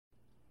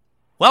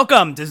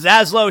Welcome to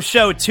Zaslow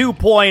Show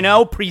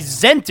 2.0,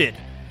 presented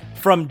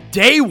from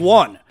day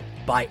one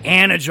by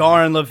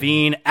Anajar and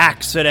Levine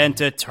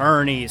Accident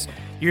Attorneys.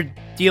 You're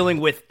dealing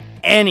with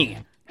any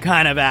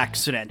kind of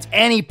accident,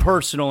 any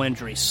personal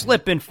injury,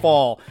 slip and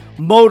fall,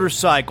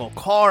 motorcycle,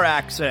 car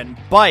accident,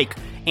 bike.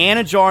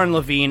 Anajar and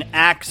Levine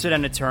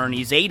Accident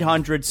Attorneys,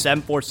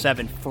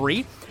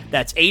 800-747-FREE.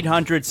 That's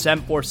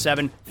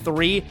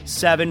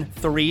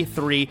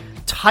 800-747-3733.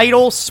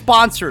 Title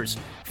sponsors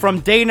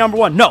from day number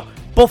one. No,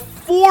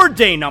 before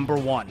day number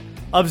one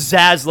of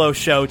Zaslow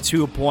Show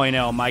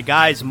 2.0. My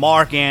guys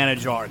Mark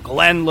Anajar,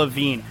 Glenn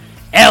Levine,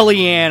 Ellie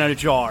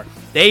Anajar.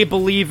 They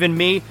believe in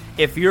me.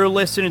 If you're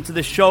listening to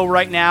the show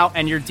right now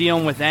and you're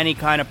dealing with any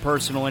kind of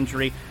personal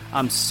injury,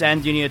 I'm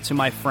sending you to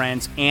my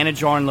friends,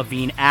 Anajar and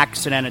Levine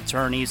Accident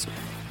Attorneys.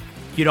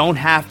 You don't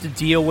have to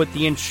deal with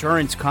the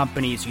insurance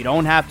companies. You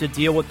don't have to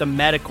deal with the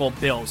medical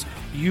bills.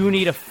 You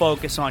need to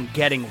focus on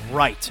getting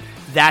right.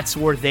 That's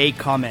where they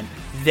come in.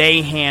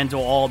 They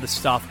handle all the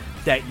stuff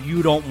that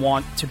you don't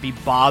want to be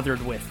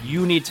bothered with.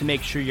 You need to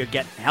make sure you're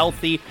getting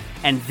healthy,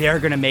 and they're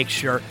going to make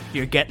sure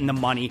you're getting the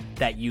money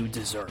that you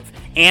deserve.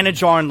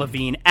 Anajar and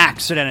Levine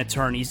Accident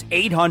Attorneys,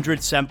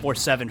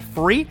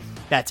 800-747-FREE.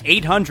 That's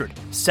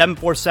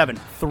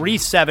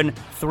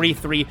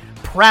 800-747-3733.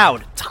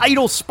 Proud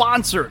title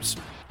sponsors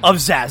of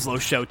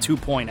Zaslow Show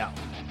 2.0.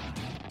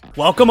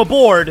 Welcome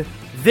aboard.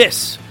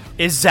 This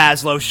is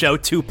Zaslow Show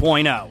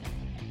 2.0.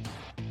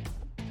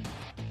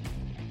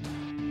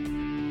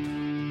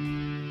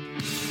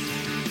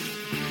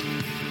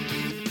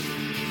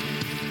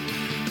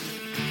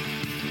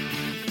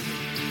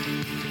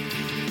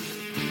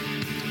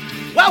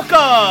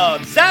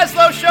 Welcome!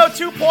 Zaslow Show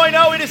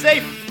 2.0. It is a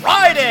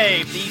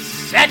Friday, the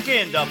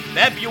 2nd of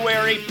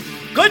February.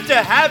 Good to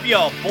have you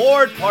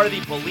aboard, part of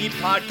the Believe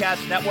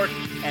Podcast Network,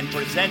 and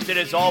presented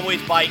as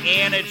always by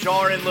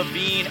Anajar and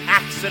Levine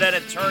Accident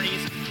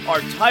Attorneys, our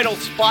title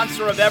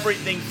sponsor of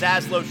everything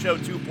Zaslow Show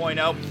 2.0.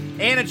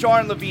 Anajar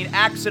and Levine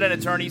Accident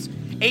Attorneys,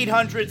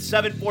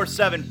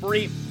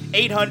 800-747-FREE,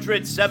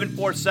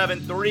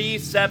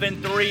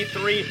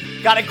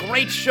 800-747-3733. Got a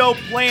great show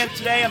planned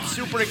today. I'm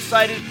super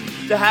excited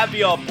to have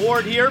you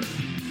aboard here.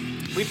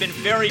 We've been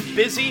very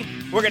busy.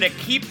 We're going to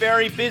keep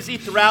very busy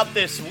throughout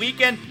this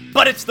weekend,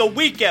 but it's the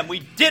weekend.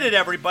 We did it,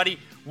 everybody.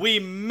 We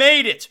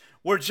made it.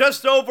 We're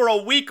just over a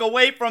week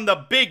away from the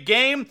big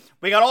game.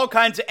 We got all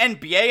kinds of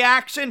NBA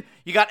action.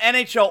 You got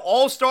NHL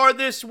All-Star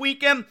this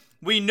weekend.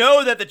 We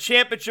know that the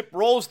championship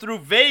rolls through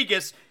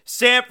Vegas,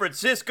 San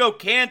Francisco,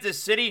 Kansas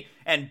City,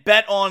 and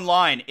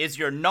BetOnline is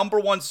your number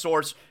one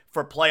source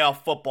for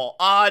playoff football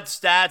odds,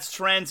 stats,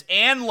 trends,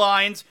 and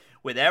lines,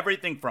 with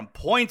everything from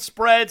point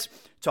spreads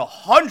to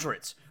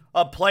hundreds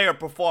of player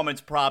performance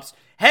props.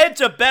 Head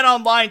to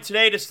BetOnline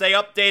today to stay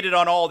updated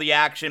on all the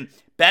action.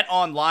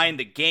 BetOnline,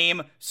 the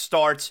game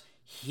starts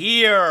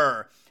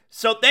here.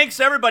 So thanks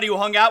to everybody who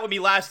hung out with me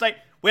last night.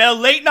 We had a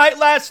late night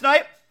last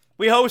night.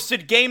 We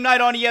hosted Game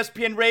Night on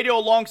ESPN Radio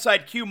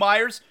alongside Q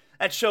Myers.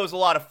 That show's a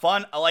lot of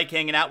fun. I like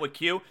hanging out with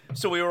Q.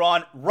 So we were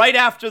on right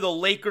after the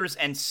Lakers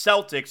and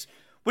Celtics,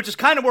 which is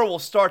kind of where we'll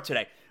start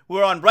today. We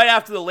were on right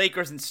after the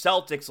Lakers and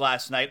Celtics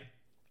last night.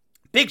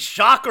 Big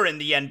shocker in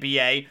the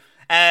NBA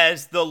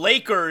as the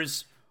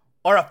Lakers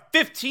are a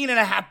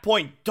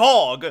 15.5-point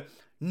dog.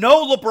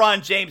 No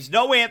LeBron James,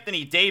 no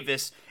Anthony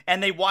Davis,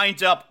 and they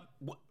wind up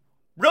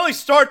really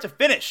start to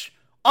finish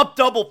up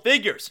double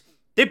figures.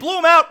 They blew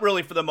them out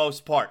really for the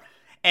most part.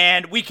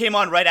 And we came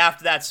on right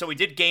after that, so we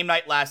did Game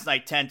Night last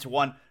night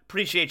 10-1.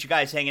 Appreciate you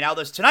guys hanging out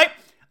with us tonight.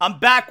 I'm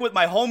back with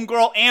my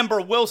homegirl, Amber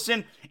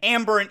Wilson.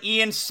 Amber and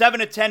Ian, 7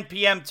 to 10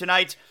 p.m.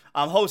 tonight.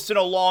 I'm hosting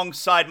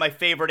alongside my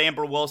favorite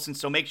Amber Wilson,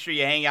 so make sure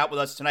you hang out with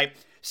us tonight,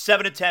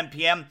 7 to 10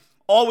 p.m.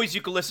 Always,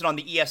 you can listen on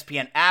the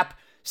ESPN app,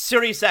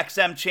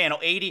 SiriusXM Channel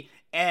 80,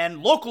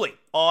 and locally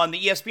on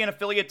the ESPN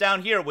affiliate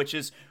down here, which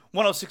is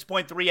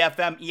 106.3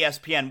 FM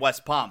ESPN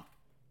West Palm.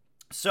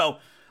 So,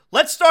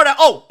 let's start out.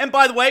 Oh, and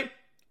by the way,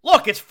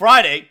 look, it's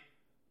Friday.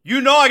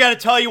 You know I got to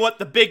tell you what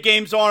the big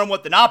games are and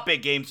what the not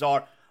big games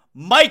are.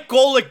 Mike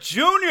Golic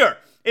Jr.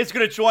 is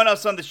going to join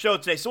us on the show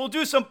today. So we'll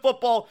do some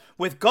football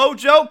with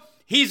Gojo.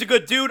 He's a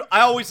good dude.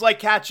 I always like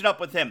catching up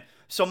with him.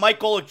 So Mike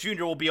Golic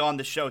Jr. will be on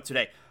the show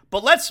today.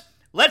 But let's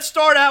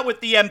start out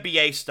with the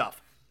NBA stuff.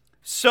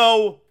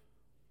 So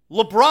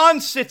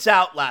LeBron sits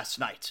out last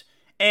night.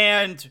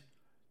 And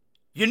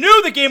you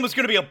knew the game was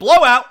going to be a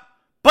blowout,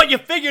 but you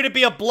figured it'd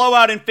be a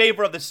blowout in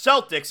favor of the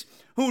Celtics,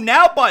 who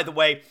now, by the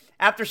way,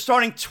 after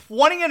starting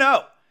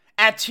 20-0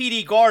 at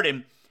TD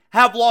Garden,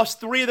 have lost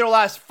 3 of their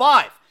last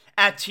 5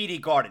 at TD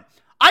Garden.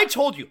 I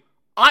told you,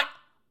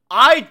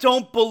 I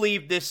don't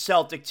believe this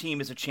Celtic team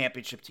is a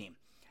championship team.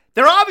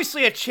 They're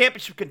obviously a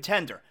championship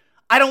contender.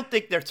 I don't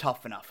think they're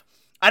tough enough.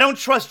 I don't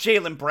trust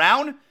Jaylen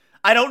Brown.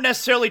 I don't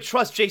necessarily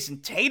trust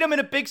Jason Tatum in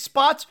a big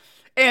spot.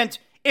 And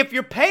if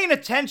you're paying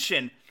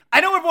attention, I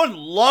know everyone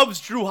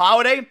loves Drew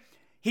Holiday.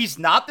 He's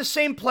not the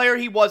same player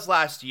he was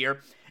last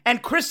year.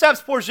 And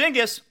Kristaps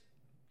Porzingis,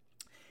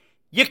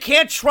 you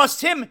can't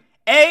trust him,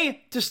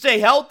 A, to stay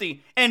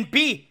healthy, and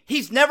B,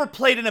 he's never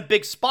played in a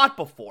big spot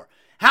before.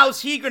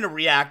 How's he going to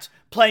react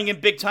playing in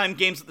big-time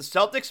games with the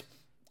Celtics?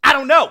 I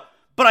don't know.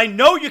 But I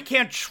know you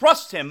can't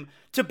trust him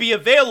to be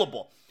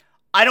available.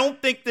 I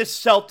don't think this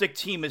Celtic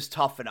team is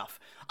tough enough.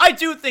 I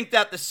do think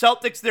that the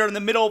Celtics, they're in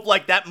the middle of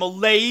like that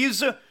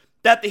malaise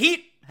that the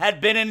Heat had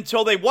been in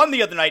until they won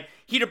the other night.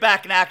 Heat are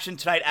back in action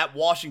tonight at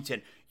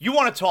Washington. You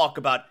want to talk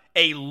about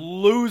a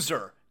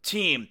loser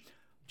team.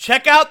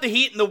 Check out the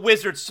Heat and the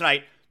Wizards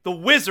tonight. The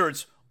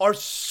Wizards are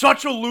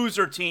such a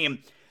loser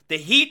team. The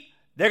Heat,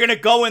 they're going to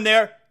go in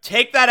there,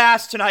 take that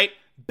ass tonight,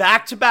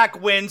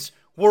 back-to-back wins.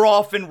 We're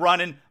off and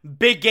running.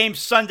 Big game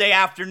Sunday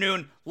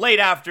afternoon, late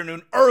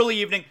afternoon, early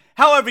evening.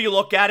 However you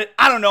look at it,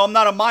 I don't know. I'm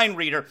not a mind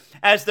reader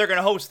as they're going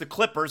to host the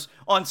Clippers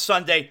on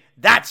Sunday.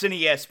 That's an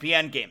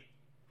ESPN game.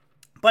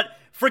 But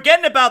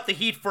forgetting about the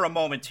Heat for a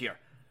moment here.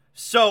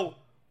 So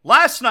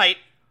last night,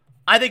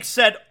 I think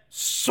said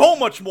so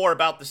much more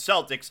about the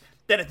Celtics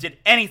than it did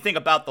anything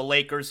about the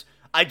Lakers.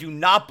 I do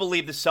not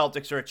believe the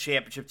Celtics are a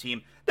championship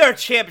team. They're a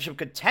championship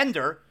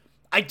contender.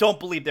 I don't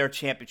believe they're a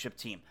championship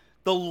team.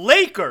 The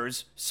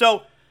Lakers,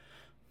 so,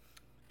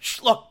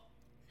 look,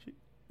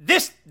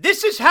 this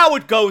is how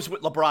it goes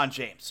with LeBron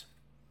James.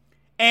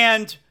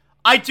 And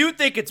I do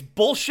think it's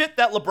bullshit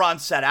that LeBron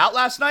set out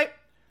last night.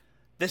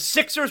 The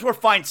Sixers were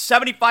fined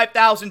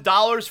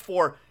 $75,000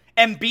 for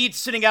Embiid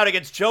sitting out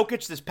against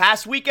Jokic this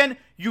past weekend.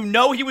 You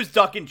know he was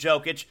ducking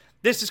Jokic.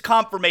 This is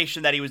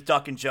confirmation that he was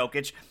ducking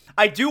Jokic.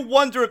 I do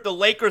wonder if the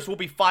Lakers will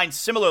be fined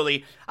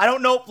similarly. I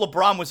don't know if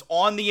LeBron was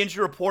on the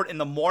injury report in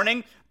the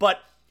morning, but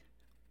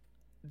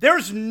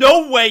there's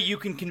no way you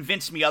can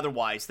convince me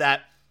otherwise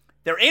that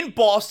they're in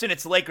Boston.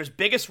 It's the Lakers'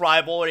 biggest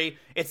rivalry.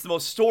 It's the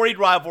most storied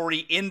rivalry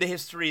in the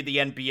history of the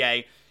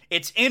NBA.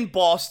 It's in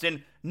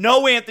Boston.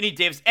 No Anthony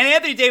Davis. And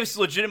Anthony Davis is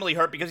legitimately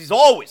hurt because he's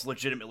always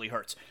legitimately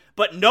hurt.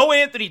 But no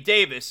Anthony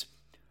Davis.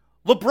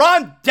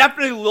 LeBron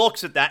definitely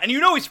looks at that. And you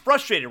know he's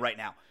frustrated right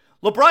now.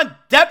 LeBron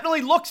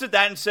definitely looks at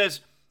that and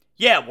says,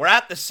 yeah, we're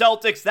at the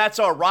Celtics. That's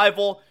our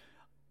rival.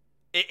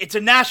 It's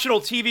a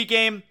national TV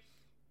game.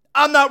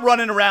 I'm not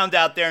running around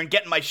out there and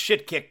getting my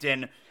shit kicked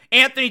in.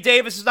 Anthony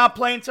Davis is not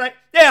playing tonight.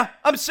 Yeah,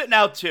 I'm sitting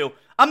out too.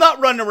 I'm not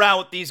running around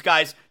with these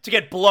guys to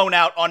get blown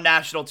out on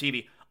national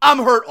TV. I'm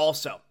hurt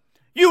also.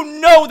 You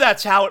know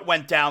that's how it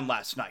went down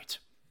last night.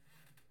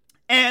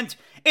 And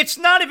it's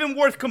not even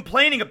worth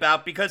complaining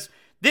about because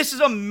this is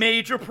a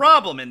major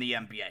problem in the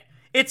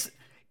NBA.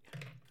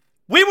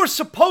 We were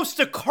supposed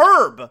to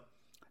curb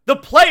the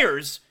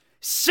players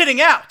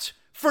sitting out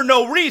for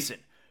no reason.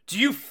 Do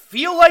you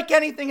feel like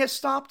anything has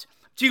stopped?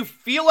 Do you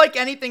feel like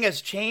anything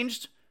has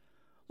changed?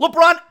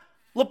 LeBron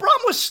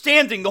was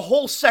standing the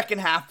whole second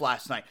half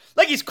last night.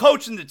 Like he's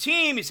coaching the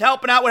team, he's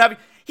helping out, what have you.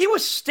 He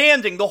was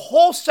standing the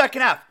whole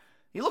second half.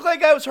 He looked like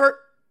a guy who was hurt.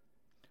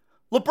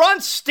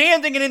 LeBron's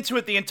standing and into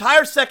it the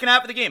entire second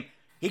half of the game.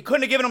 He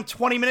couldn't have given him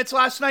 20 minutes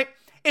last night.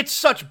 It's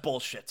such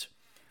bullshit.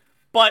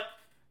 But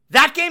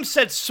that game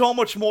said so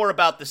much more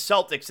about the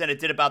Celtics than it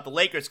did about the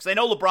Lakers, because I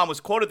know LeBron was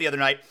quoted the other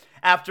night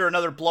after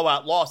another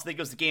blowout loss. I think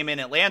it was the game in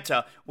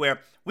Atlanta, where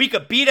we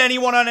could beat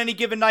anyone on any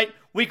given night,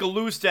 we could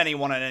lose to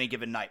anyone on any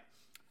given night.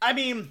 I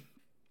mean,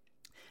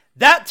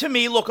 that to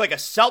me looked like a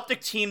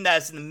Celtic team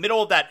that's in the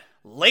middle of that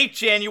late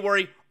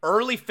January,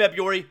 early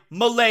February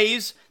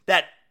malaise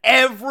that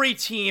every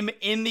team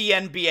in the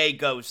NBA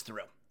goes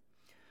through.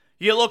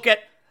 You look at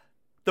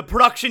the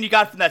production you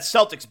got from that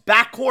Celtics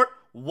backcourt,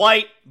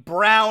 White,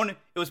 Brown,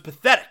 it was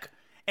pathetic.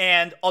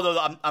 And although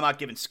I'm not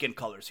giving skin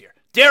colors here,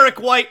 Derek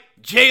White,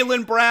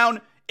 Jaylen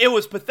Brown, it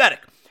was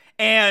pathetic.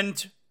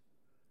 And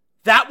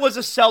that was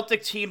a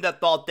Celtic team that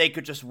thought they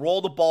could just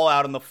roll the ball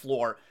out on the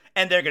floor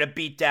and they're going to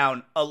beat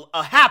down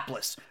a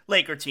hapless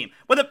Laker team.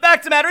 But the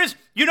fact of the matter is,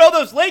 you know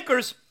those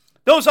Lakers,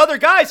 those other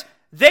guys,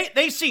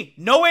 they see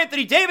no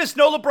Anthony Davis,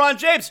 no LeBron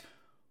James.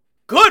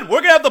 Good,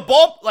 we're going to have the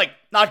ball, like,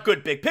 not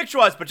good big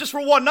picture-wise, but just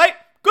for one night,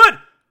 good.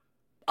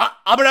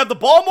 I'm going to have the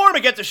ball more, I'm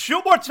going to get to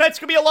shoot more. Tonight's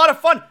going to be a lot of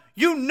fun.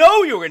 You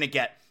know you're going to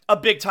get a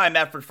big-time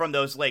effort from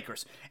those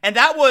Lakers. And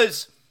that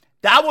was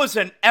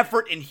an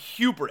effort in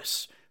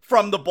hubris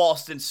from the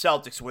Boston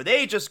Celtics, where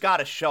they just got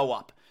to show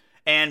up.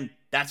 And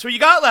that's what you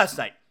got last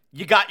night.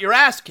 You got your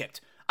ass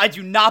kicked. I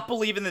do not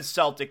believe in this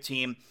Celtic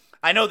team.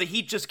 I know the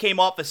Heat just came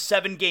off a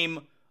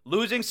 7-game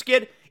losing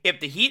skid.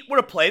 If the Heat were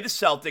to play the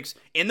Celtics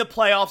in the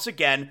playoffs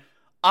again,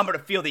 I'm going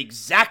to feel the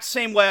exact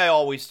same way I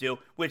always do,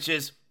 which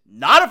is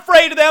not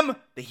afraid of them.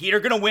 The Heat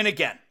are going to win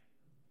again.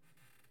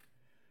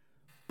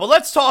 But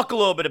let's talk a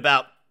little bit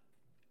about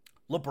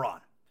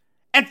LeBron.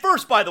 And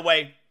first, by the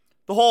way,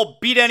 the whole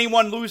beat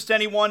anyone, lose to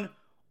anyone.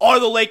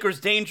 Are the Lakers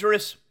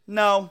dangerous?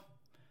 No.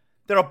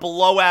 They're a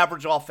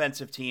below-average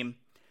offensive team.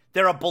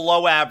 They're a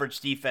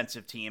below-average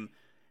defensive team.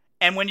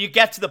 And when you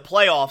get to the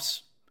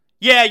playoffs,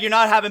 yeah, you're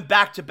not having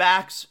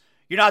back-to-backs.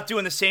 You're not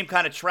doing the same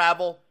kind of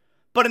travel.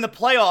 But in the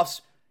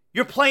playoffs,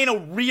 you're playing a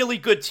really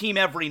good team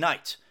every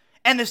night.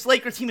 And this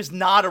Lakers team is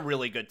not a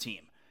really good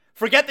team.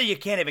 Forget that you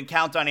can't even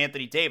count on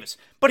Anthony Davis.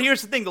 But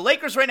here's the thing. The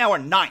Lakers right now are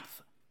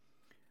 9th.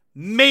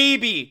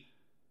 Maybe,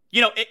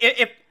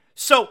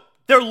 so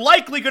they're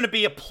likely going to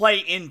be a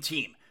play-in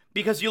team.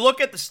 Because you look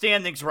at the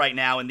standings right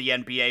now in the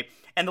NBA,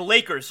 And the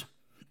Lakers,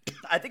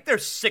 I think they're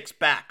 6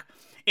 back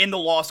in the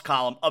loss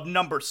column of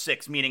number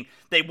 6, meaning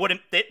they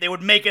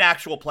would make an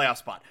actual playoff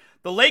spot.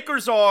 The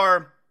Lakers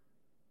are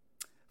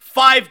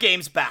 5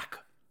 games back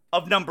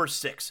of number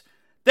 6.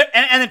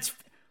 And it's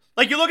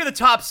like you look at the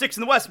top 6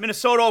 in the West: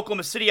 Minnesota,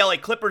 Oklahoma City, LA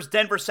Clippers,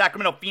 Denver,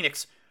 Sacramento,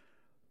 Phoenix.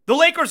 The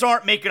Lakers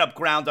aren't making up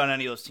ground on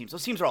any of those teams.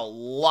 Those teams are a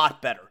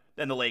lot better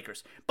than the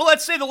Lakers. But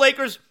let's say the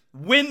Lakers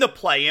win the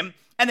play-in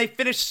and they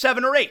finish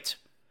 7 or 8.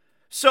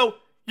 So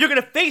you're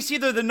going to face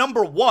either the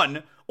number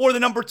 1 or the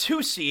number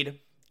 2 seed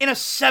in a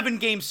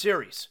 7-game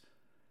series.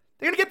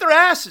 They're going to get their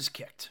asses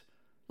kicked.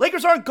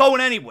 Lakers aren't going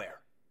anywhere.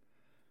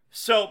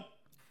 So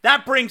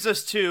that brings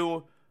us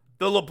to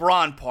the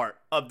LeBron part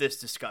of this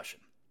discussion.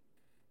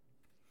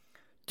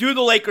 Do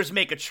the Lakers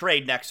make a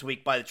trade next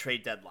week by the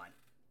trade deadline?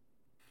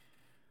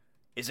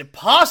 Is it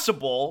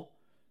possible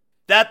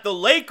that the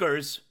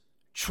Lakers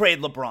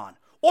trade LeBron?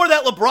 Or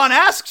that LeBron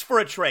asks for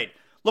a trade?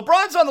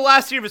 LeBron's on the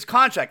last year of his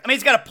contract. I mean,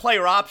 he's got a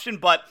player option,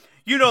 but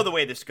you know the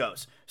way this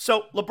goes.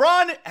 So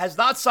LeBron has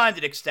not signed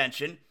an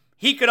extension.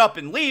 He could up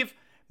and leave.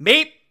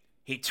 Maybe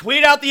he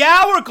tweeted out the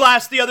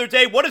hourglass the other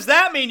day. What does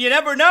that mean? You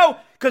never know,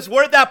 because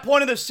we're at that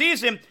point of the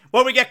season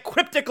where we get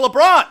cryptic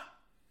LeBron.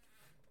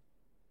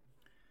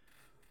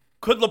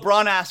 Could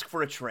LeBron ask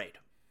for a trade?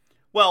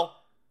 Well,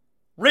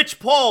 Rich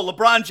Paul,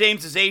 LeBron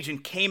James'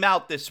 agent, came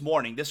out this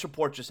morning. This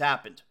report just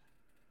happened.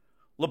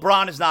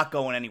 LeBron is not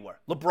going anywhere.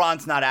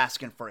 LeBron's not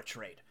asking for a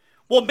trade.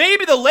 Well,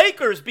 maybe the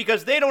Lakers,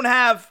 because they don't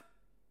have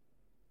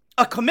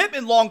a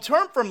commitment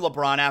long-term from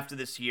LeBron after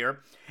this year.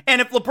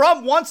 And if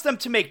LeBron wants them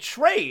to make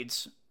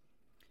trades,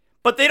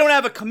 but they don't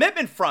have a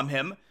commitment from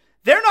him,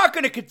 they're not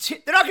going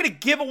to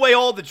give away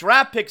all the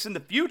draft picks in the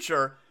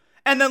future,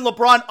 and then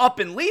LeBron up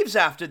and leaves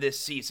after this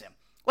season.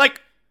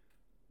 Like,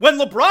 when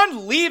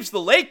LeBron leaves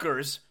the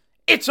Lakers,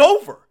 it's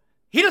over.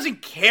 He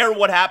doesn't care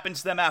what happens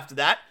to them after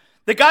that.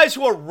 The guys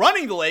who are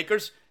running the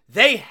Lakers,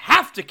 they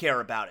have to care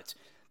about it.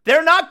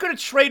 They're not going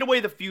to trade away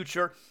the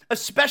future,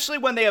 especially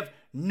when they have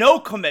no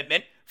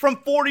commitment from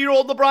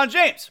 40-year-old LeBron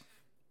James.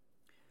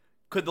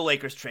 Could the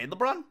Lakers trade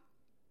LeBron?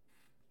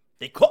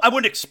 They could. I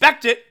wouldn't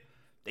expect it.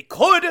 They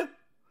could.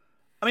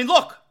 I mean,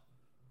 look,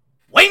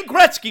 Wayne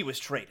Gretzky was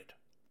traded.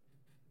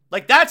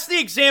 Like, that's the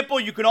example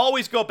you can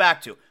always go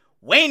back to.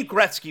 Wayne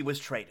Gretzky was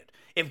traded.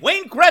 If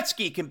Wayne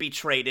Gretzky can be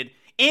traded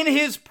in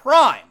his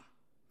prime,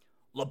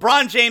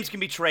 LeBron James can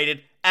be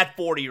traded at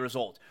 40 years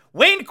old.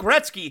 Wayne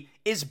Gretzky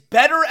is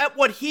better at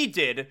what he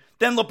did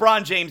than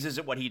LeBron James is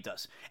at what he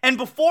does. And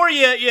before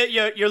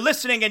you're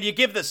listening and you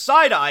give the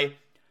side eye,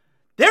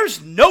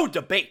 there's no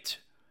debate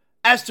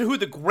as to who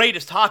the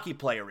greatest hockey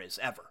player is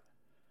ever.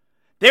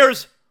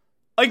 There's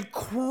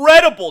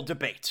incredible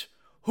debate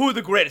who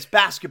the greatest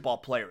basketball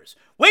player is.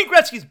 Wayne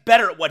Gretzky's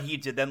better at what he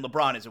did than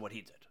LeBron is at what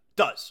he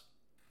does.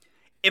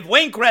 If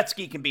Wayne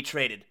Gretzky can be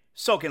traded,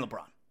 so can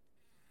LeBron.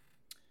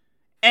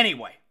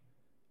 Anyway,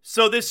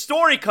 so this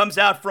story comes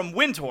out from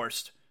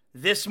Windhorst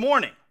this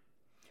morning.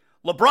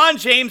 LeBron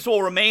James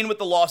will remain with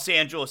the Los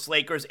Angeles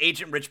Lakers,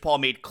 agent Rich Paul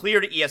made clear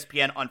to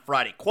ESPN on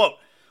Friday. Quote,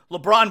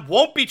 LeBron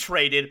won't be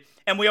traded,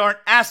 and we aren't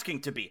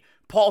asking to be,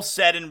 Paul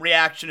said in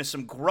reaction to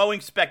some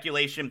growing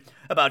speculation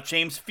about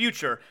James'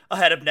 future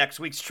ahead of next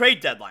week's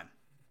trade deadline.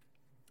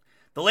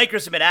 The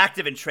Lakers have been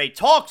active in trade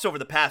talks over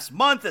the past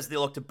month as they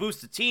look to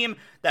boost a team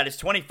that is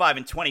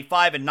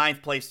 25-25 and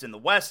 9th placed in the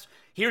West.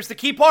 Here's the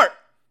key part.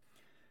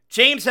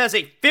 James has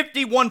a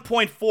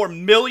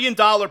 $51.4 million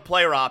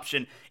player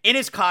option in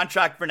his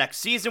contract for next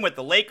season with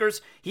the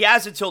Lakers. He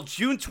has until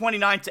June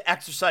 29 to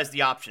exercise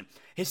the option.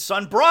 His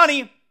son,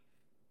 Bronny,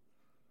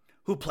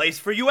 who plays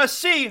for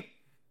USC,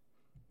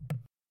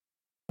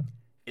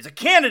 is a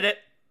candidate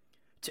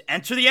to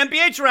enter the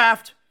NBA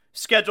draft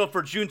scheduled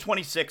for June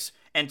 26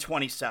 and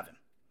 27.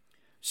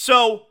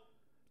 So,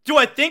 do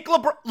I think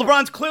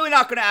LeBron's clearly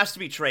not going to ask to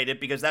be traded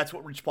because that's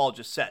what Rich Paul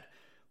just said.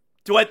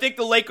 Do I think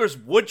the Lakers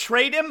would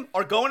trade him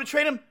or going to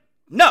trade him?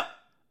 No,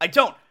 I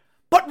don't.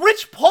 But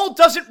Rich Paul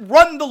doesn't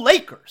run the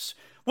Lakers.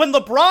 When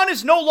LeBron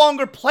is no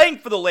longer playing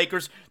for the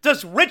Lakers,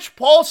 does Rich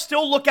Paul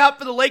still look out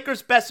for the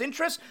Lakers' best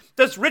interests?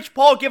 Does Rich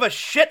Paul give a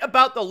shit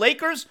about the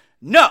Lakers?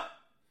 No.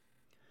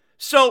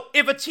 So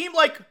if a team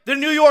like the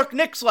New York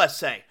Knicks, let's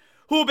say,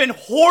 who have been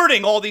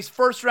hoarding all these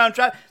first-round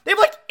draft, they have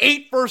like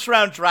 8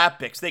 first-round draft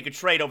picks they could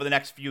trade over the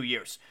next few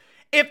years.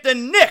 If the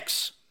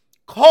Knicks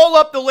call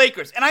up the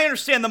Lakers, and I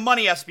understand the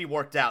money has to be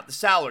worked out, the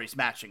salaries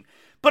matching,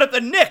 but if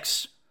the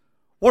Knicks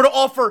were to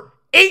offer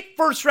 8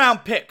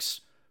 first-round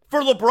picks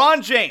for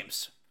LeBron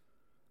James,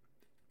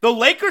 the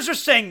Lakers are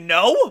saying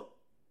no?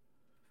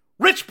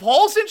 Rich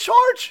Paul's in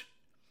charge?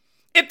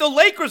 If the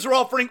Lakers are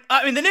offering,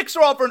 the Knicks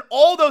are offering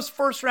all those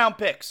first-round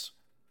picks,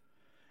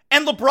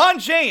 and LeBron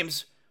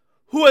James,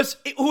 who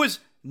is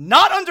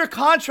not under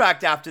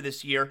contract after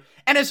this year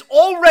and has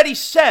already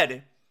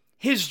said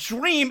his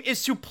dream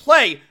is to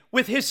play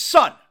with his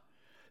son.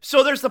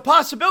 So there's the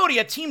possibility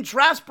a team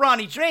drafts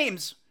Bronny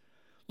James,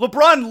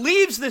 LeBron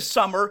leaves this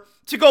summer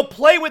to go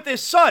play with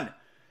his son,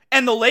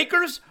 and the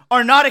Lakers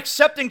are not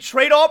accepting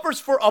trade offers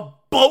for a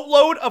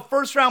boatload of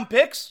first-round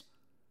picks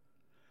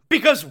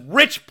because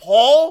Rich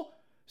Paul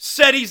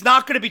said he's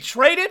not going to be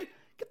traded?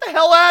 Get the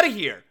hell out of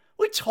here.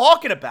 What are you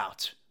talking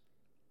about?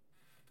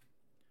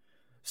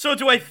 So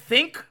do I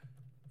think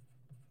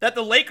that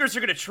the Lakers are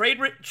going to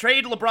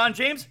trade LeBron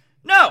James?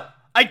 No,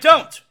 I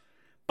don't.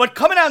 But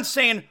coming out and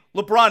saying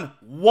LeBron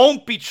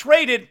won't be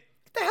traded,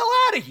 get the hell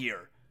out of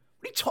here.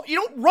 You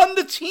don't run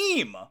the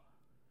team.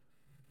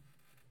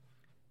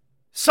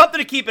 Something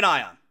to keep an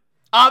eye on.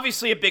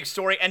 Obviously a big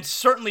story, and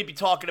certainly be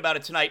talking about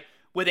it tonight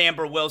with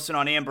Amber Wilson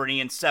on Amber and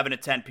Ian, 7 to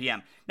 10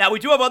 p.m. Now, we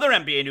do have other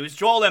NBA news.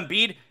 Joel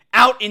Embiid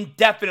out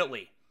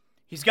indefinitely.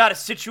 He's got a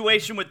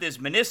situation with his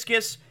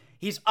meniscus.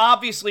 He's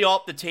obviously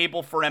off the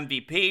table for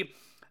MVP.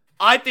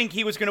 I think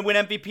he was going to win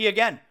MVP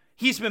again.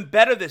 He's been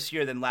better this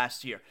year than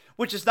last year,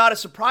 which is not a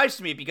surprise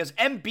to me because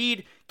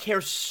Embiid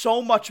cares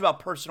so much about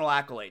personal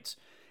accolades.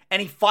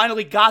 And he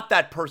finally got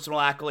that personal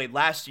accolade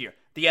last year,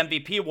 the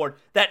MVP award,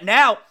 that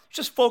now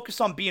just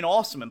focus on being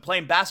awesome and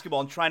playing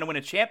basketball and trying to win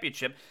a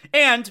championship.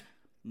 And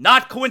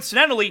not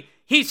coincidentally,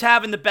 he's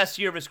having the best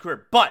year of his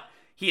career. But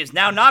he is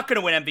now not going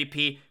to win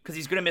MVP because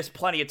he's going to miss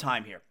plenty of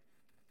time here.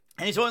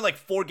 And he's only like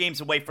 4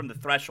 games away from the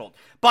threshold.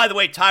 By the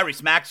way,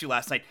 Tyrese Maxey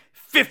last night,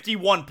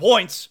 51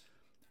 points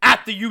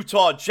at the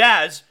Utah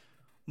Jazz,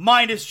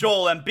 minus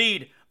Joel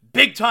Embiid.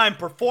 Big time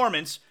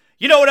performance.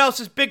 You know what else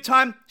is big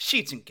time?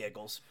 Sheets and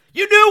giggles.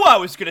 You knew I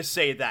was going to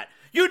say that.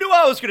 You knew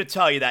I was going to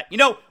tell you that.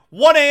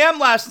 1 a.m.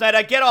 last night,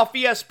 I get off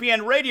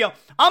ESPN radio.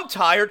 I'm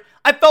tired.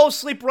 I fell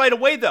asleep right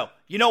away, though.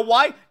 You know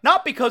why?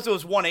 Not because it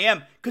was 1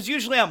 a.m., because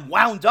usually I'm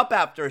wound up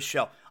after a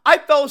show. I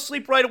fell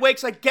asleep right away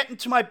because I get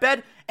into my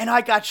bed, and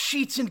I got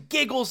sheets and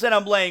giggles that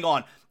I'm laying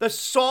on. The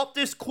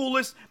softest,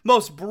 coolest,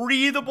 most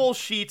breathable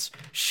sheets.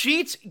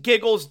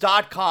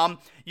 Sheetsgiggles.com.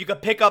 You can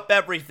pick up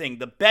everything.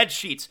 The bed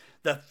sheets,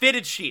 the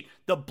fitted sheet,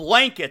 the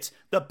blankets,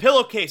 the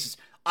pillowcases.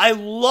 I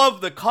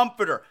love the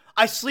comforter.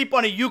 I sleep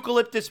on a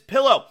eucalyptus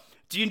pillow.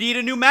 Do you need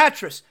a new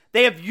mattress?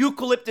 They have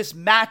eucalyptus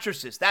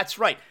mattresses. That's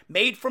right.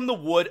 Made from the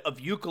wood of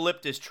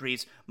eucalyptus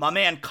trees. My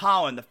man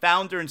Colin, the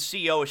founder and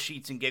CEO of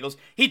Sheets and Giggles,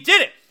 he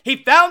did it. He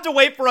found a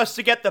way for us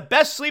to get the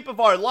best sleep of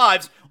our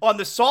lives on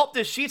the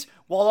softest sheets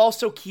while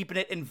also keeping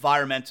it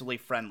environmentally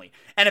friendly.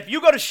 And if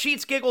you go to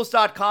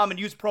sheetsgiggles.com and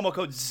use promo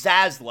code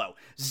ZASLOW,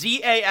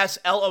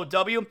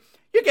 ZASLOW,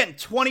 you're getting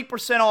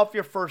 20% off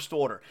your first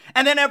order.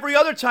 And then every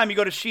other time you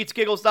go to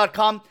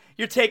sheetsgiggles.com,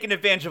 you're taking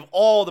advantage of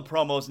all the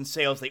promos and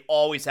sales they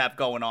always have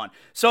going on.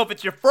 So if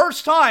it's your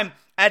first time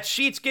at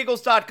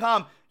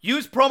sheetsgiggles.com,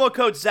 use promo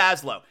code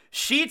ZASLOW.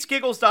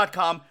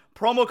 Sheetsgiggles.com,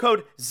 promo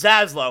code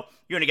ZASLOW.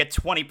 You're going to get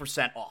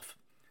 20% off.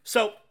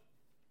 So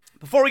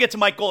before we get to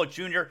Mike Golic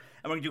Jr.,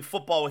 and we're going to do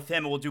football with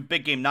him, and we'll do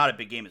big game, not a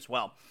big game as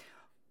well.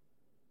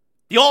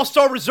 The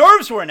All-Star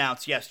reserves were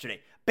announced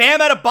yesterday. Bam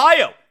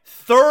Adebayo,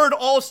 3rd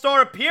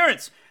All-Star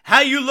appearance.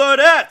 How you learn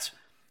that?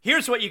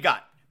 Here's what you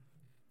got.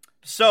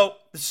 So,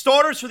 the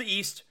starters for the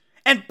East,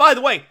 and by the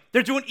way,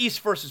 they're doing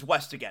East versus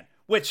West again,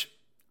 which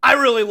I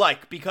really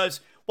like because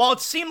while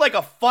it seemed like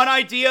a fun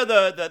idea,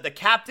 the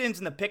captains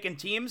and the picking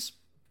teams,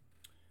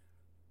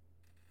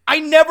 I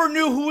never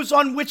knew who was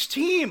on which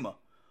team.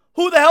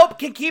 Who the hell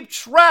can keep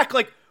track?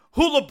 Like,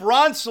 who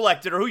LeBron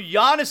selected or who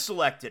Giannis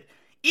selected.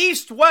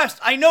 East, West,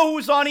 I know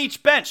who's on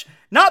each bench.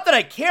 Not that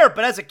I care,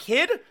 but as a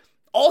kid,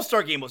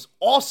 All-Star game was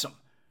awesome.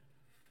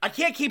 I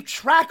can't keep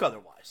track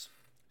otherwise.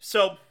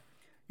 So,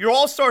 your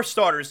All-Star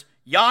starters,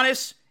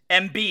 Giannis,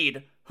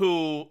 Embiid,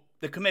 who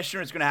the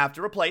commissioner is going to have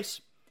to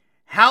replace,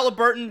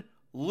 Halliburton,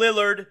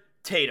 Lillard,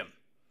 Tatum.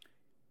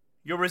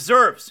 Your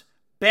reserves,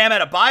 Bam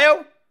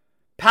Adebayo,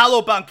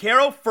 Paolo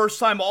Banchero,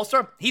 first-time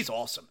All-Star. He's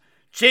awesome.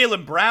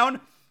 Jaylen Brown.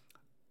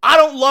 I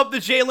don't love the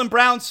Jaylen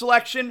Brown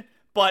selection,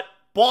 but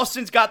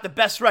Boston's got the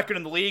best record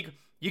in the league.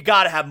 You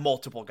got to have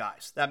multiple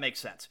guys. That makes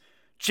sense.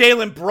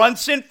 Jalen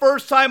Brunson,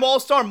 first-time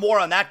All-Star. More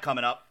on that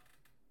coming up.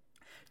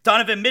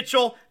 Donovan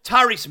Mitchell,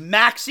 Tyrese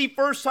Maxey,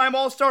 first-time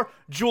All-Star,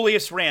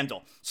 Julius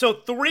Randle. So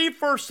 3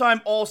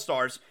 first-time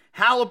All-Stars,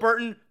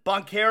 Halliburton,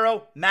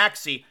 Banchero,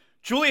 Maxey.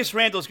 Julius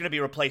Randle is going to be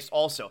replaced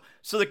also.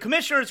 So the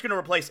commissioner is going to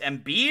replace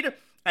Embiid,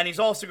 and he's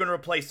also going to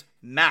replace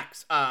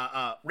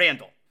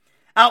Randle.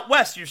 Out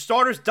west, your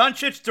starters,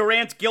 Doncic,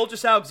 Durant,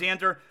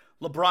 Gilgeous-Alexander,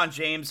 LeBron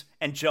James,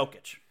 and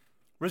Jokic.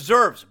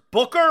 Reserves,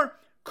 Booker,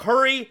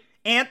 Curry,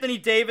 Anthony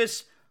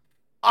Davis.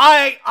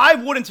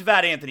 I wouldn't have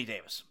had Anthony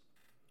Davis.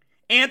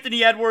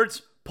 Anthony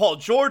Edwards, Paul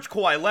George,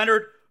 Kawhi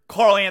Leonard,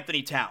 Karl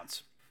Anthony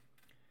Towns.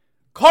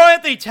 Karl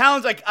Anthony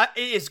Towns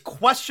is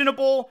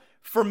questionable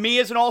for me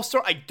as an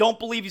All-Star. I don't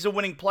believe he's a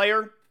winning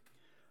player.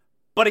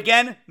 But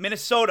again,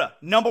 Minnesota,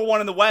 number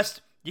 1 in the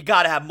West. You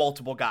got to have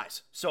multiple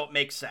guys. So it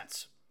makes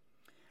sense.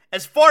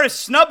 As far as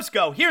snubs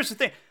go, here's the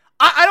thing.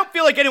 I don't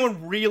feel like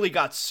anyone really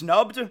got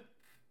snubbed.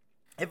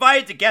 If I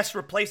had to guess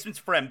replacements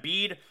for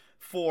Embiid,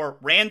 for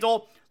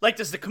Randle, like,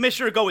 does the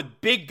commissioner go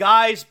with big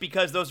guys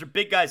because those are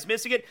big guys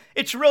missing it?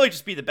 It should really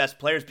just be the best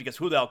players because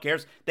who the hell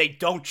cares? They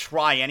don't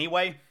try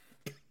anyway.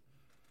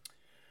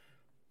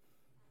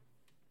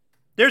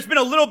 There's been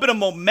a little bit of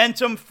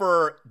momentum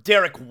for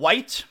Derek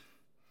White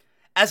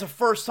as a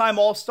first-time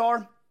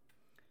All-Star.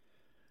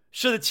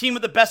 Should the team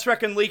with the best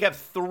record in the league have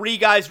 3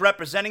 guys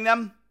representing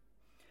them?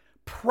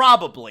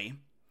 Probably.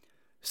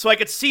 So I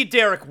could see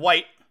Derek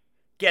White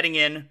getting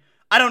in.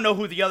 I don't know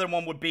who the other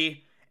one would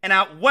be. And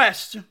out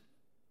west,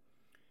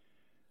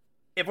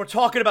 if we're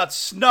talking about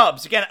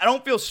snubs, again, I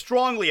don't feel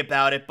strongly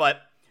about it,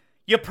 but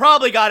you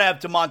probably got to have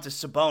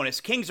Domantas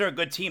Sabonis. Kings are a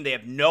good team. They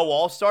have no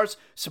all-stars.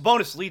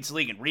 Sabonis leads the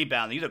league in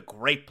rebounding. He's a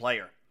great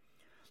player.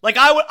 Like,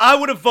 I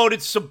would have voted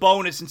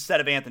Sabonis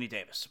instead of Anthony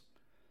Davis.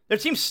 Their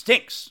team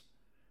stinks.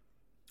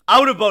 I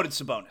would have voted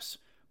Sabonis.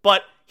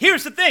 But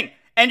here's the thing,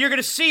 and you're going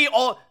to see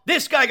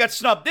this guy got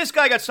snubbed, this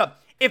guy got snubbed.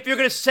 If you're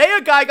going to say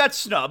a guy got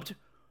snubbed,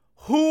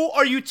 who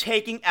are you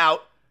taking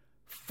out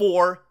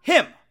for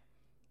him?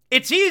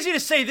 It's easy to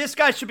say this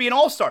guy should be an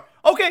all-star.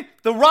 Okay,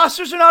 the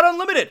rosters are not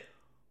unlimited.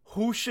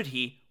 Who should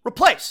he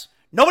replace?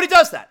 Nobody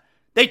does that.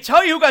 They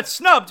tell you who got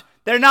snubbed.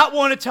 They're not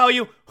willing to tell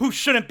you who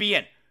shouldn't be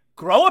in.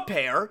 Grow a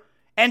pair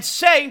and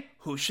say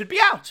who should be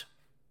out.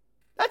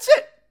 That's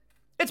it.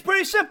 It's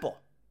pretty simple.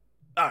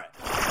 All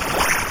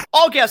right.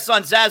 All guests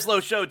on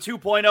Zaslow Show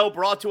 2.0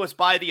 brought to us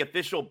by the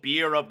official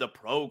beer of the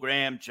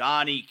program,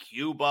 Johnny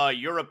Cuba,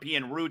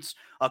 European roots,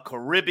 a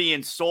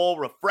Caribbean soul,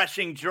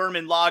 refreshing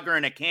German lager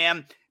in a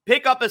can.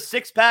 Pick up a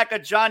six-pack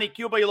of Johnny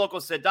Cuba, your local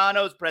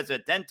Sedanos,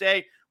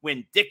 Presidente,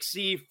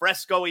 Winn-Dixie,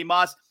 Fresco y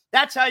Mas.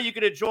 That's how you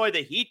can enjoy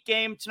the Heat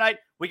game tonight.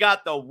 We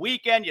got the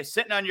weekend. You're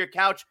sitting on your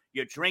couch.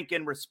 You're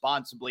drinking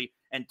responsibly.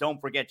 And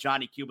don't forget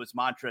Johnny Cuba's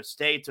mantra,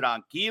 stay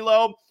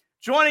tranquilo.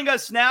 Joining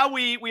us now,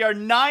 we are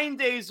 9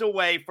 days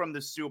away from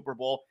the Super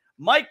Bowl.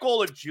 Mike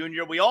Golic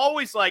Jr., we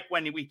always like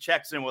when he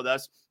checks in with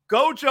us.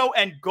 Gojo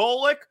and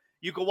Golic,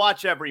 you can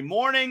watch every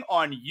morning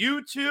on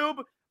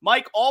YouTube.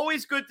 Mike,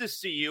 always good to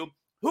see you.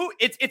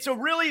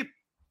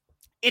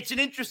 It's an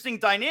interesting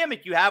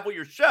dynamic you have with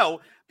your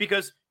show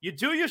because you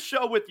do your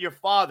show with your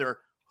father.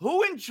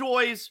 Who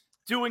enjoys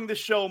doing the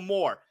show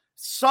more?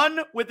 Son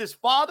with his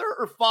father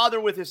or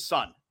father with his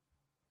son?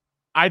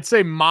 I'd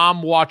say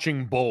mom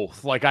watching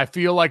both. Like, I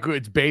feel like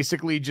it's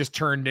basically just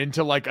turned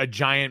into like a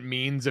giant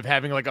means of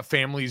having like a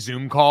family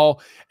Zoom call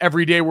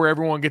every day where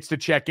everyone gets to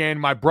check in.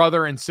 My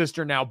brother and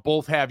sister now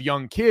both have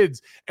young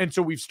kids. And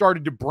so we've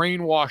started to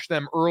brainwash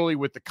them early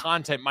with the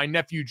content. My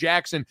nephew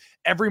Jackson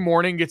every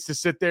morning gets to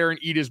sit there and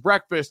eat his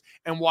breakfast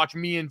and watch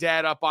me and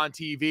dad up on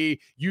TV.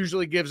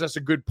 Usually gives us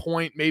a good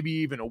point, maybe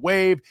even a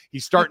wave.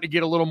 He's starting to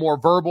get a little more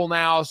verbal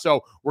now.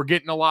 So we're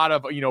getting a lot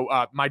of,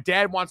 my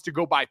dad wants to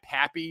go by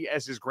Pappy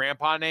as his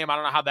grandpa name. I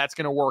don't know how that's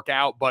going to work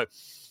out, but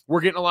we're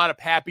getting a lot of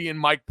Pappy and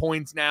Mike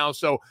points now.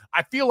 So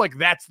I feel like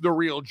that's the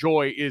real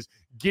joy, is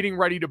getting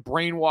ready to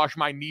brainwash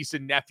my niece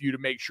and nephew to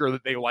make sure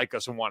that they like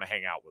us and want to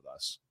hang out with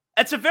us.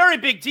 It's a very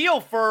big deal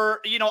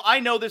for, I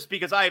know this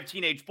because I have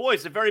teenage boys.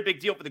 It's a very big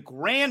deal for the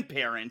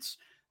grandparents.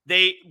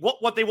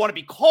 What they want to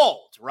be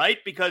called, right?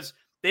 Because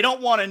they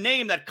don't want a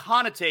name that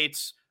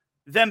connotates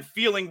them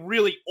feeling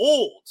really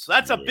old. So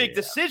that's a big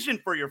decision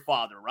for your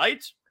father,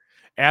 right?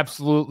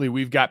 Absolutely.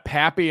 We've got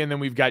Pappy and then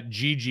we've got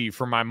Gigi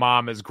for my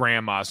mom as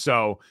grandma.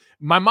 So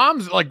my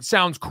mom's like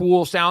sounds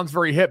cool, sounds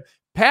very hip.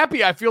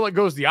 Pappy, I feel like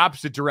goes the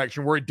opposite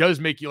direction where it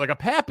does make you like a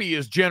Pappy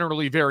is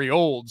generally very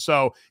old.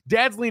 So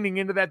dad's leaning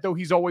into that, though.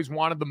 He's always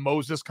wanted the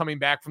Moses coming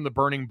back from the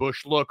burning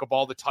bush look of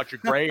all the touch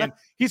of gray. And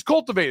he's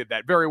cultivated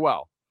that very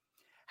well.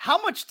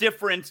 How much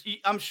difference,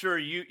 I'm sure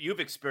you've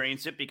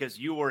experienced it because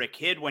you were a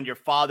kid when your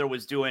father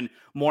was doing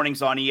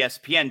mornings on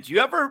ESPN. Do you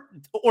ever,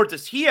 or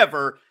does he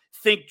ever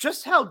think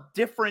just how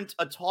different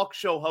a talk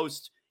show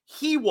host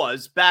he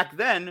was back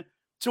then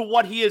to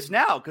what he is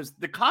now? Because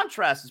the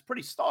contrast is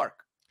pretty stark.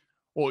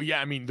 Well,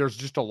 yeah, I mean, there's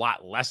just a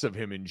lot less of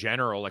him in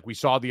general. Like we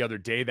saw the other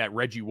day, that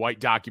Reggie White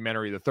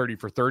documentary, the 30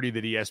 for 30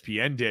 that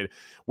ESPN did,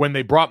 when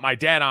they brought my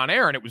dad on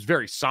air, and it was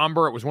very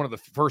somber. It was one of the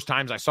first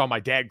times I saw my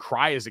dad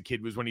cry as a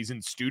kid was when he's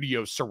in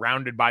studio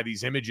surrounded by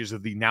these images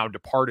of the now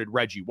departed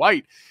Reggie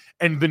White.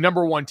 And the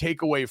number one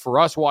takeaway for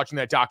us watching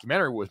that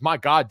documentary was, my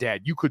God,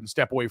 Dad, you couldn't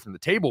step away from the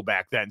table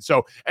back then.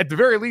 So at the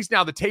very least,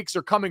 now the takes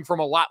are coming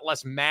from a lot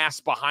less mass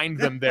behind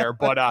them there.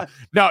 But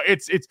no,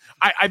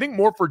 I think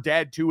more for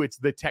Dad too, it's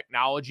the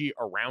technology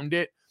around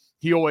it.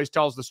 He always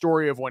tells the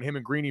story of when him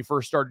and Greeny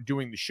first started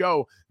doing the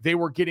show, they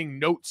were getting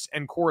notes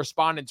and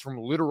correspondence from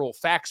literal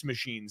fax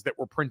machines that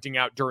were printing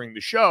out during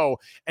the show.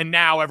 And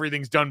now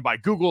everything's done by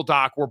Google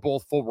Doc. We're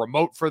both full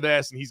remote for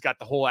this, and he's got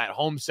the whole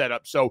at-home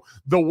setup. So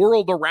the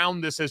world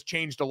around this has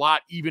changed a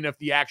lot, even if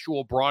the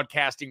actual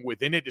broadcasting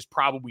within it is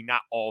probably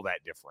not all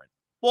that different.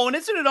 Well, and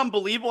isn't it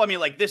unbelievable? I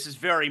mean, like, this is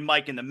very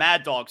Mike and the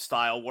Mad Dog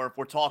style, where if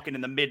we're talking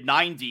in the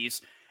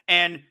mid-90s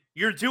and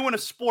you're doing a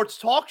sports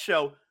talk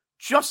show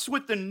just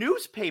with the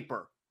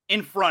newspaper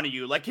in front of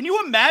you. Like, can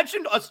you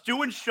imagine us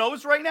doing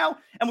shows right now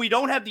and we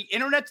don't have the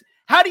internet?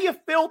 How do you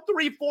fill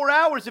 3-4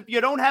 hours if you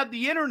don't have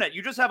the internet?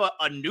 You just have a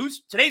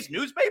today's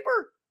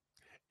newspaper?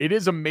 It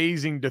is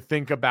amazing to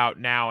think about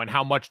now and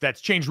how much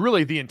that's changed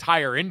really the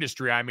entire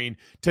industry. I mean,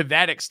 to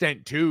that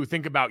extent too,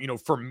 think about,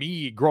 for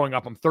me growing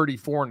up, I'm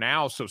 34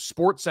 now. So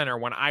SportsCenter,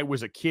 when I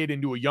was a kid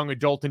into a young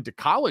adult into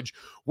college,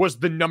 was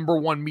the number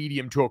one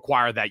medium to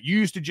acquire that. You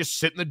used to just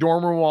sit in the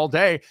dorm room all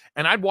day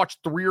and I'd watch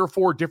 3 or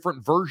 4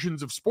 different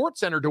versions of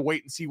SportsCenter to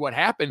wait and see what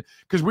happened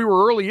because we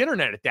were early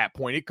internet at that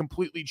point. It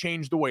completely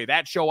changed the way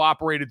that show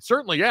operated.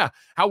 Certainly, yeah.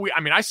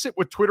 I sit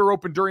with Twitter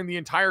open during the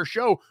entire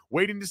show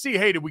waiting to see,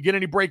 hey, did we get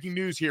any breaking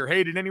news here?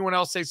 Hey, did anyone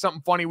else say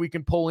something funny we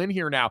can pull in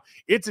here now?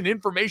 It's an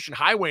information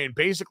highway and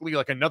basically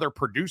like another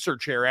producer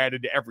chair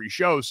added to every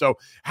show. So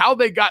how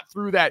they got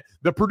through that,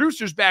 the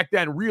producers back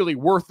then really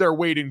worth their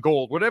weight in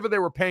gold. Whatever they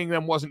were paying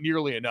them wasn't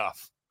nearly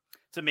enough.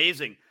 It's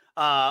amazing.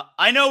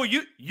 I know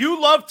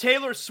you love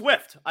Taylor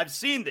Swift. I've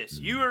seen this.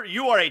 You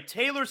are a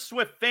Taylor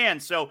Swift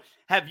fan. So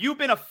have you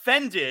been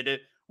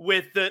offended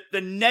with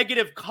the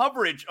negative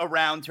coverage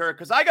around her?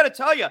 Because I got to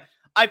tell you,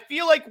 I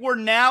feel like we're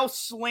now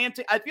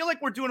slanting. I feel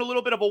like we're doing a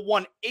little bit of a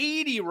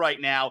 180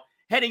 right now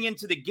heading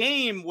into the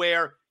game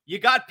where you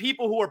got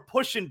people who are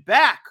pushing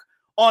back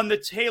on the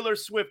Taylor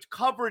Swift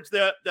coverage,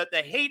 the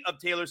hate of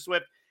Taylor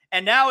Swift.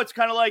 And now it's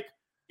kind of like,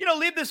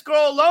 leave this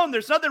girl alone.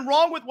 There's nothing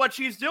wrong with what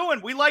she's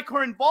doing. We like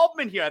her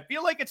involvement here. I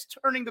feel like it's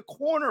turning the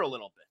corner a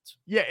little bit.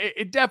 Yeah,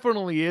 it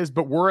definitely is.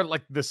 But we're at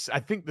like this.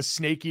 I think the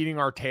snake eating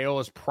our tail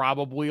is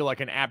probably like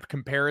an apt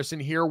comparison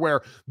here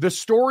where the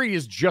story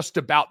is just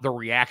about the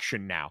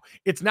reaction now.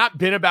 It's not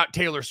been about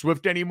Taylor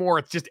Swift anymore.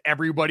 It's just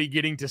everybody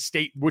getting to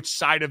state which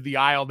side of the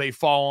aisle they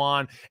fall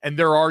on and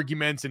their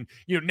arguments. And,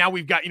 now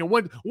we've got,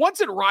 once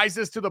it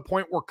rises to the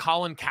point where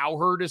Colin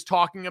Cowherd is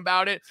talking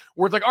about it,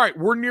 where it's like, all right,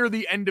 we're near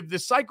the end of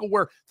this cycle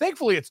where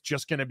thankfully it's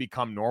just going to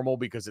become normal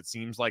because it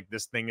seems like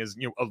this thing is,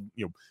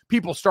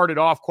 people started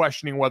off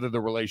questioning whether the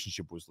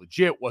relationship was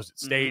legit, was it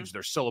staged? Mm-hmm.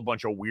 There's still a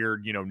bunch of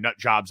weird, nut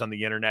jobs on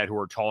the internet who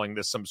are calling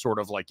this some sort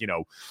of like,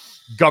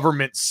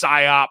 government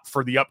psyop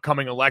for the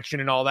upcoming election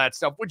and all that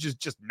stuff, which is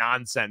just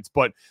nonsense.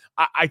 But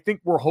I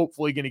think we're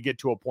hopefully going to get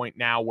to a point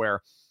now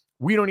where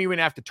we don't even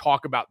have to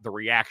talk about the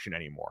reaction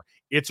anymore.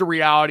 It's a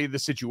reality of the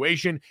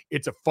situation.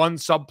 It's a fun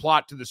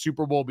subplot to the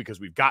Super Bowl because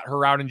we've got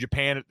her out in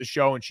Japan at the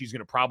show and she's going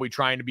to probably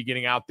try to be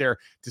getting out there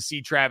to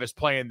see Travis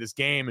play in this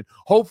game. And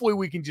hopefully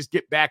we can just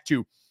get back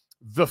to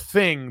the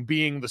thing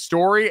being the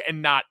story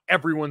and not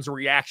everyone's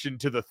reaction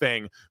to the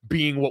thing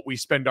being what we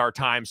spend our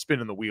time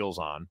spinning the wheels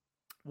on.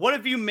 What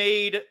have you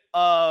made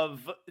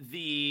of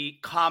the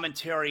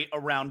commentary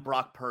around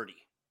Brock Purdy?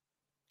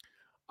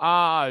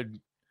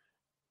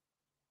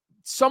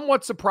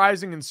 Somewhat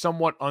surprising and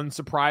somewhat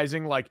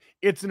unsurprising. Like,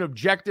 it's an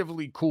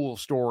objectively cool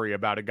story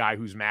about a guy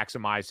who's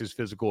maximized his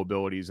physical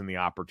abilities and the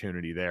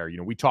opportunity there.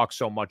 We talk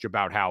so much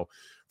about how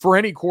for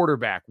any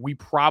quarterback, we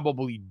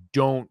probably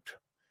don't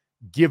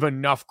give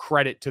enough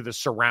credit to the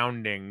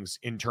surroundings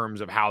in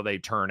terms of how they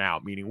turn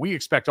out. Meaning we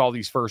expect all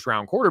these first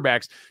round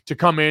quarterbacks to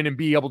come in and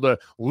be able to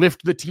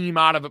lift the team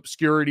out of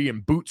obscurity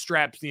and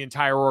bootstraps the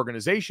entire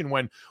organization,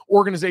 when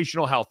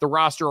organizational health, the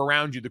roster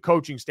around you, the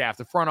coaching staff,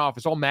 the front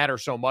office all matter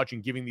so much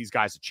in giving these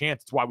guys a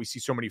chance. It's why we see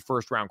so many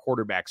first round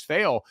quarterbacks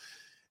fail.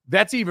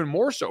 That's even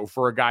more so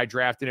for a guy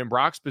drafted in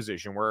Brock's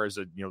position, whereas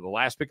the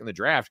last pick in the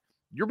draft,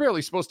 you're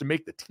barely supposed to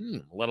make the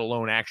team, let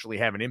alone actually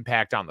have an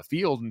impact on the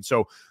field. And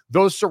so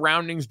those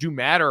surroundings do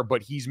matter,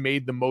 but he's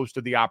made the most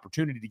of the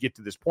opportunity to get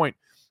to this point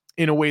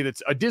in a way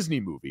that's a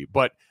Disney movie.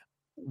 But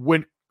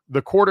when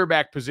the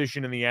quarterback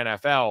position in the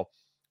NFL,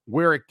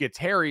 where it gets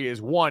hairy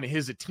is one,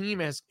 as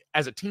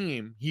a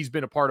team, he's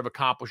been a part of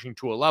accomplishing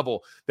to a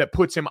level that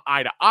puts him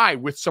eye to eye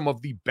with some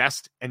of the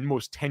best and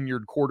most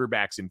tenured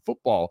quarterbacks in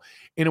football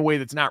in a way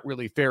that's not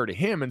really fair to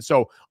him. And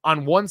so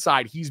on one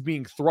side, he's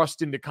being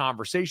thrust into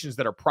conversations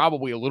that are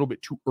probably a little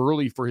bit too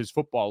early for his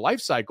football life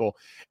cycle.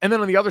 And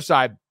then on the other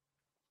side,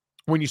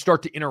 when you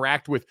start to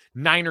interact with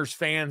Niners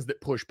fans that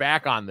push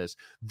back on this,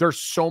 there's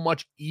so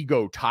much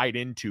ego tied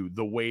into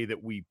the way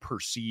that we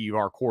perceive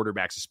our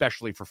quarterbacks,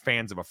 especially for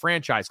fans of a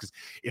franchise, because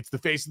it's the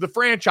face of the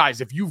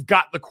franchise. If you've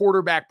got the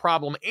quarterback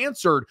problem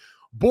answered,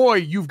 boy,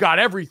 you've got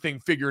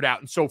everything figured out.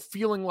 And so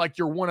feeling like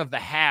you're one of the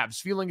haves,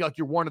 feeling like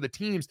you're one of the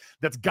teams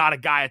that's got a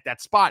guy at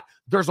that spot,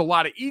 there's a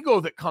lot of ego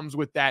that comes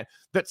with that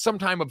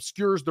sometimes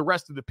obscures the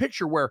rest of the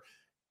picture, where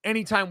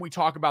anytime we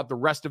talk about the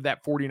rest of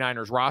that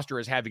 49ers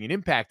roster as having an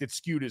impact, it's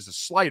skewed as a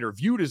slight or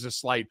viewed as a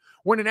slight,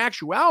 when in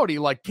actuality,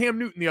 like Cam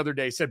Newton the other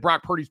day said,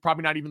 Brock Purdy's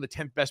probably not even the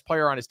 10th best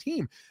player on his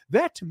team.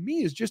 That to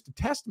me is just a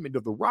testament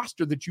of the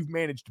roster that you've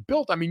managed to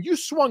build. I mean, you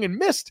swung and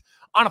missed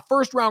on a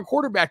first-round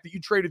quarterback that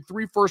you traded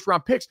 3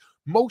 first-round picks.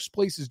 Most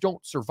places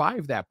don't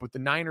survive that, but the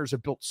Niners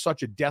have built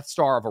such a Death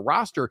Star of a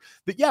roster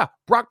that, yeah,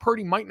 Brock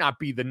Purdy might not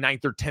be the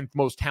 9th or 10th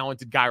most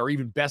talented guy or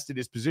even best at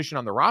his position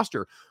on the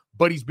roster,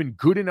 but he's been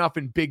good enough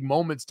in big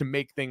moments to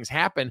make things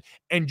happen.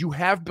 And you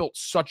have built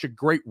such a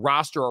great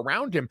roster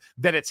around him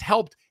that it's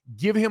helped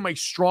give him a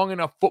strong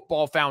enough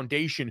football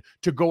foundation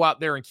to go out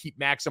there and keep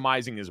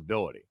maximizing his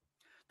ability.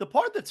 The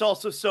part that's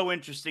also so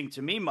interesting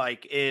to me,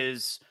 Mike,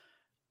 is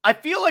I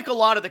feel like a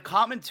lot of the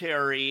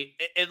commentary,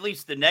 at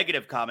least the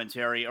negative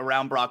commentary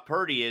around Brock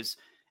Purdy, is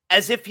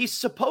as if he's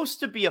supposed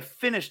to be a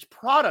finished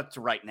product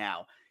right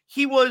now.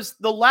 He was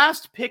the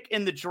last pick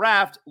in the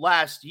draft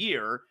last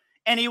year,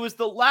 and he was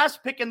the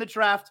last pick in the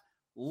draft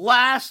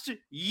last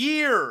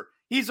year.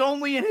 He's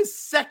only in his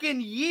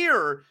second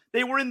year.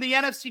 They were in the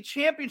NFC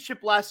Championship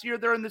last year.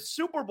 They're in the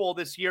Super Bowl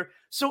this year.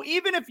 So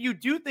even if you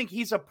do think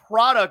he's a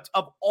product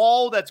of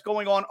all that's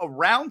going on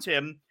around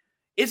him,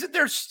 isn't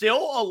there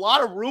still a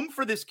lot of room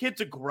for this kid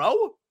to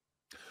grow?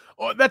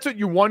 Oh, that's what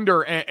you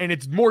wonder, and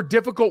it's more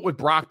difficult with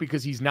Brock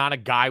because he's not a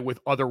guy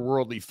with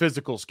otherworldly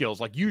physical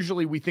skills. Like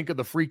usually we think of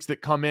the freaks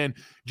that come in.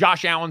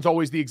 Josh Allen's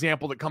always the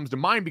example that comes to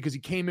mind because he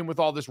came in with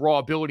all this raw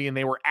ability and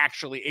they were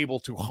actually able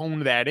to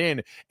hone that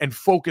in and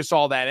focus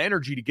all that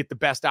energy to get the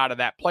best out of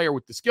that player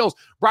with the skills.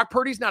 Brock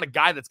Purdy's not a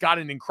guy that's got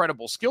an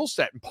incredible skill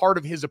set, and part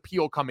of his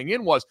appeal coming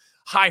in was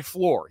high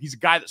floor. He's a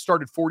guy that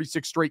started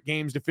 46 straight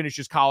games to finish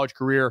his college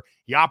career.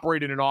 He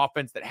operated an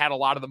offense that had a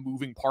lot of the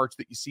moving parts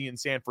that you see in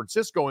San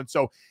Francisco. And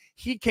so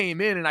he came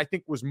in and I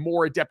think was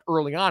more adept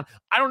early on.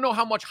 I don't know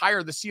how much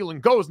higher the ceiling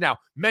goes now.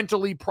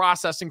 Mentally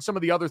processing some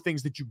of the other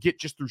things that you get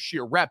just through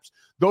sheer reps,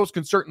 those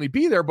can certainly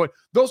be there. But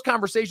those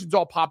conversations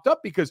all popped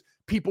up because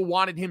people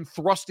wanted him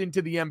thrust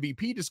into the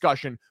MVP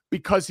discussion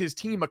because his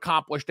team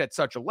accomplished at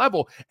such a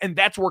level. And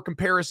that's where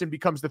comparison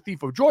becomes the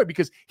thief of joy,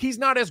 because he's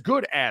not as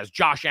good as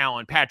Josh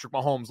Allen, Patrick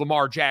Mahomes,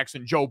 Lamar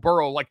Jackson, Joe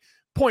Burrow, like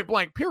point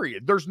blank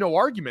period. There's no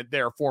argument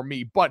there for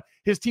me, but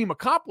his team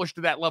accomplished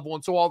to that level.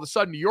 And so all of a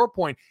sudden, to your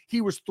point,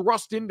 he was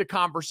thrust into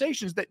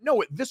conversations that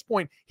no, at this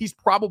point, he's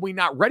probably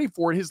not ready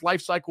for it, his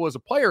life cycle as a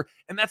player.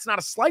 And that's not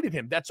a slight at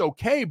him. That's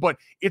okay. But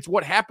it's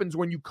what happens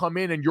when you come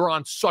in and you're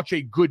on such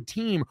a good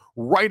team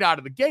right out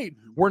of the gate,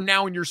 where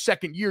now in your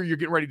second year, you're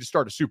getting ready to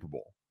start a Super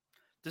Bowl.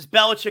 Does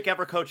Belichick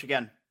ever coach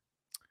again?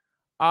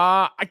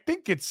 I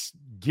think it's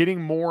getting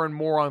more and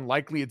more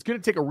unlikely. It's going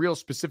to take a real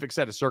specific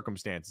set of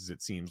circumstances,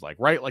 it seems like,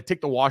 right? Like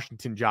take the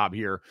Washington job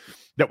here.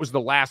 That was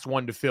the last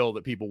one to fill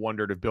that people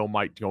wondered if Bill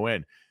might go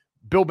in.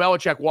 Bill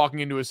Belichick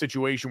walking into a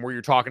situation where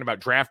you're talking about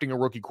drafting a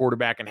rookie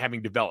quarterback and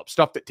having developed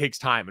stuff that takes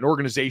time, an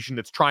organization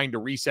that's trying to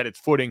reset its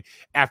footing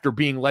after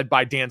being led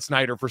by Dan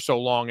Snyder for so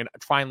long and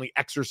finally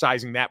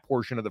exercising that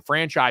portion of the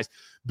franchise.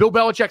 Bill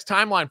Belichick's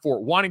timeline for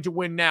it, wanting to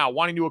win now,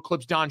 wanting to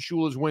eclipse Don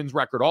Shula's wins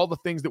record, all the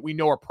things that we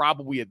know are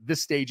probably at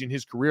this stage in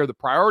his career the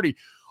priority,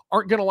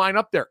 aren't going to line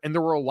up there. And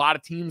there were a lot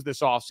of teams this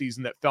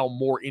offseason that fell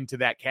more into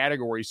that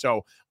category.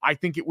 So I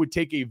think it would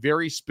take a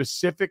very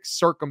specific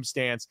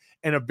circumstance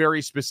and a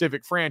very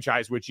specific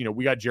franchise, which, you know,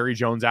 we got Jerry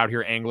Jones out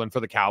here angling for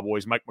the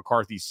Cowboys, Mike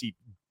McCarthy's seat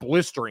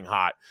blistering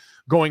hot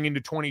going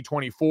into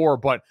 2024.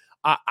 But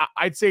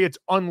I'd say it's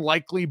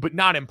unlikely, but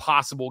not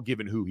impossible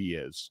given who he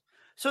is.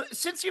 So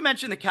since you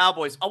mentioned the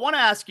Cowboys, I want to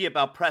ask you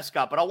about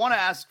Prescott, but I want to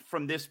ask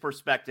from this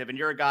perspective. And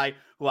you're a guy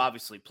who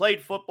obviously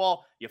played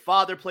football. Your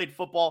father played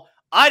football.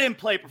 I didn't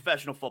play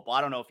professional football.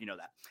 I don't know if you know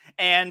that.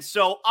 And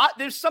so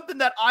there's something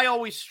that I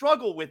always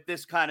struggle with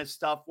this kind of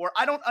stuff where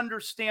I don't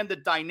understand the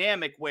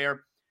dynamic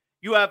where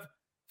you have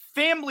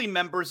family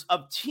members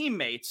of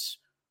teammates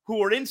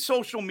who are in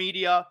social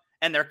media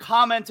and they're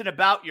commenting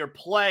about your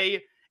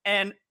play.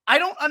 And I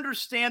don't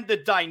understand the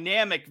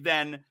dynamic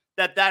then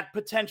that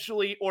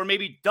potentially, or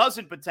maybe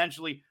doesn't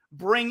potentially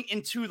bring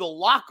into the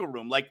locker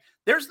room. Like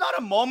there's not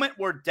a moment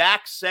where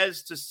Dak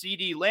says to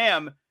CeeDee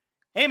Lamb,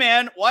 hey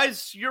man, why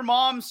is your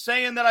mom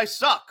saying that I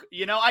suck?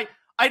 You know,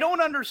 I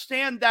don't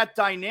understand that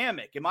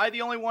dynamic. Am I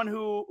the only one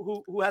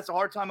who has a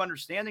hard time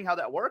understanding how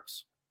that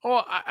works?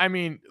 Well, I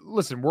mean,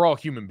 listen, we're all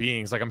human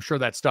beings. Like, I'm sure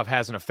that stuff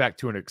has an effect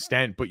to an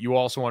extent, but you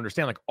also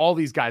understand, like, all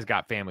these guys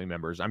got family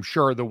members. I'm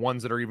sure the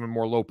ones that are even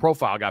more low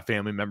profile got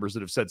family members that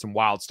have said some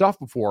wild stuff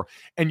before.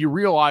 And you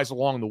realize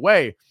along the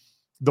way,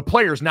 the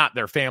player's not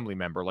their family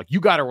member. Like, you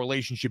got a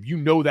relationship. You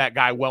know that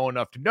guy well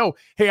enough to know,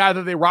 hey,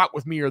 either they rock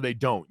with me or they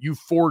don't. You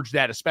forge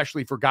that,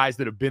 especially for guys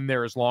that have been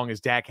there as long as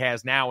Dak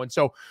has now. And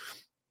so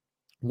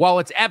while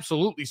it's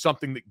absolutely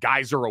something that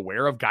guys are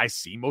aware of, guys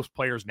see, most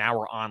players now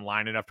are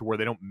online enough to where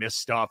they don't miss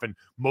stuff, and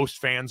most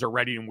fans are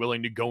ready and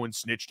willing to go and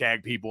snitch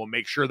tag people and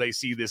make sure they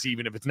see this,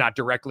 even if it's not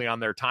directly on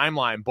their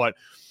timeline. But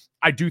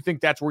I do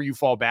think that's where you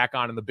fall back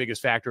on. And the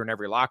biggest factor in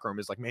every locker room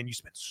is like, man, you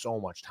spend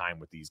so much time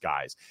with these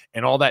guys,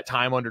 and all that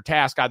time under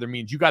task either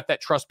means you got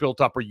that trust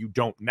built up or you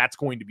don't. And that's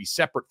going to be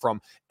separate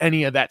from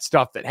any of that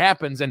stuff that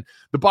happens. And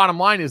the bottom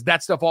line is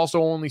that stuff also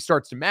only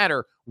starts to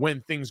matter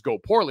when things go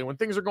poorly. When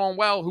things are going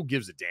well, who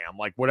gives a damn?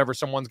 Like, whatever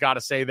someone's got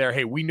to say there,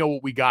 hey, we know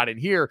what we got in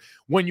here.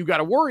 When you got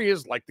to worry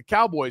is like the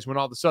Cowboys, when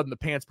all of a sudden the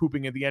pants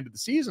pooping at the end of the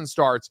season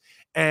starts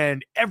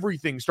and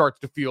everything starts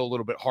to feel a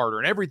little bit harder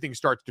and everything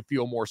starts to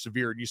feel more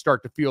severe and you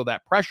start to feel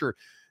that pressure.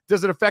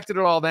 Does it affect it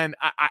at all then?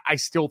 I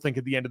still think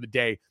at the end of the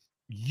day,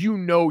 you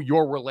know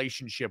your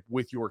relationship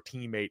with your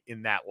teammate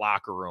in that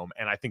locker room,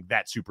 and I think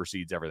that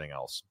supersedes everything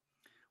else.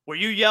 Were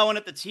you yelling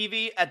at the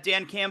TV at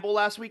Dan Campbell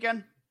last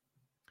weekend?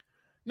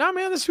 No,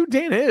 man, this is who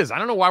Dan is. I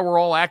don't know why we're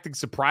all acting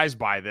surprised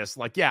by this.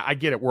 Like, yeah, I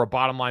get it. We're a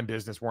bottom line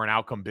business. We're an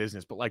outcome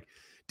business. But like,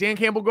 Dan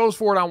Campbell goes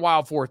for it on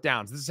wild fourth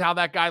downs. This is how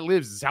that guy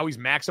lives. This is how he's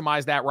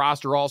maximized that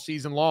roster all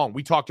season long.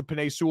 We talked to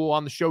Penei Sewell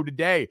on the show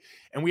today,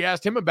 and we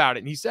asked him about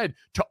it, and he said,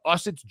 to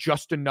us, it's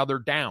just another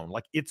down.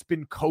 Like, it's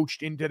been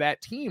coached into that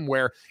team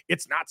where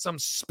it's not some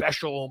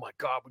special, oh my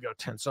God, we got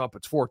to tense up.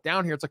 It's fourth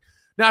down here. It's like,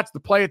 no, it's the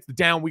play, it's the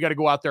down. We got to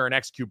go out there and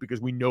execute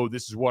because we know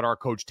this is what our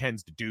coach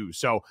tends to do.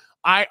 So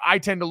I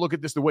tend to look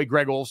at this the way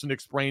Greg Olson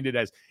explained it,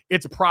 as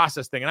it's a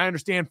process thing. And I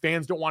understand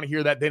fans don't want to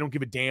hear that. They don't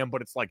give a damn,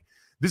 but it's like,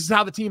 this is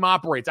how the team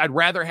operates. I'd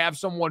rather have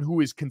someone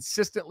who is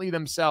consistently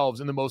themselves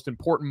in the most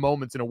important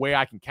moments in a way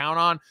I can count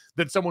on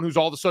than someone who's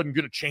all of a sudden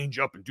going to change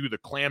up and do the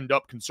clammed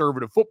up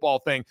conservative football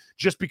thing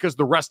just because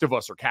the rest of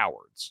us are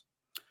cowards.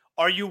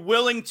 Are you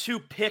willing to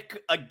pick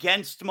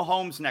against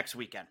Mahomes next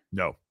weekend?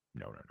 No.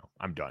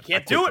 I'm done.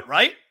 Can't do it,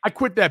 right? I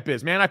quit that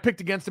biz, man. I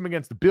picked against him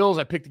against the Bills.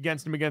 I picked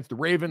against him against the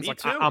Ravens. Me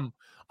too.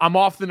 I'm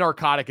off the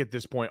narcotic at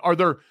this point. Are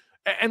there?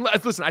 And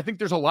listen, I think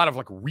there's a lot of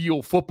like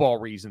real football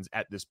reasons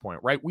at this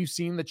point, right? We've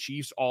seen the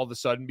Chiefs all of a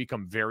sudden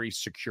become very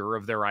secure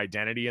of their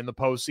identity in the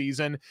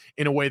postseason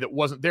in a way that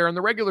wasn't there in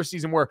the regular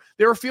season, where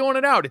they were feeling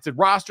it out. It's a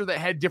roster that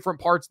had different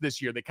parts this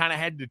year. They kind of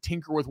had to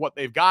tinker with what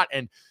they've got,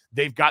 and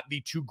they've got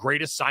the two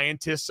greatest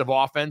scientists of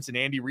offense in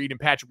Andy Reid and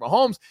Patrick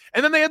Mahomes.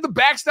 And then they had the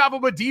backstop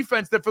of a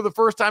defense that for the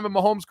first time in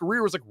Mahomes'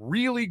 career was like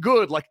really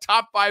good, like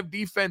top 5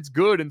 defense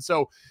good. And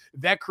so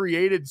that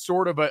created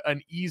sort of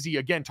an easy,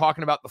 again,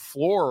 talking about the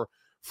floor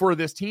for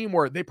this team,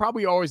 where they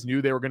probably always knew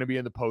they were going to be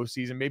in the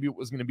postseason. Maybe it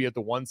was going to be at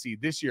the 1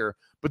 seed this year,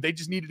 but they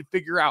just needed to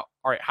figure out,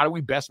 all right, how do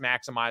we best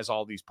maximize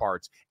all these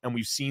parts? And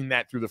we've seen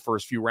that through the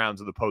first few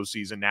rounds of the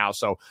postseason now.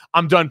 So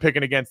I'm done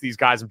picking against these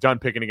guys. I'm done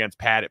picking against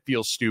Pat. It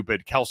feels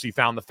stupid. Kelsey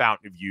found the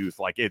fountain of youth.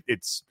 Like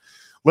it's,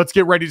 let's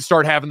get ready to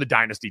start having the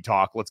dynasty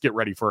talk. Let's get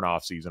ready for an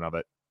off season of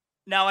it.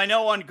 Now, I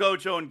know on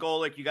Gojo and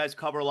Golic, you guys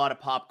cover a lot of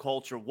pop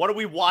culture. What are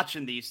we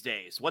watching these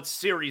days? What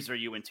series are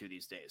you into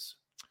these days?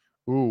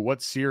 Ooh,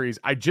 what series?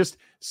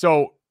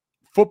 So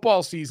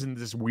football season is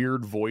this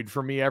weird void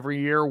for me every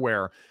year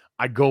where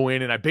I go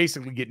in and I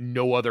basically get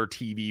no other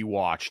TV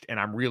watched, and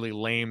I'm really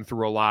lame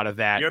through a lot of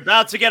that. You're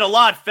about to get a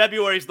lot.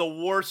 February is the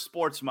worst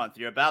sports month.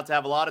 You're about to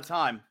have a lot of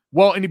time.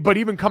 Well, but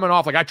even coming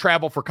off, like I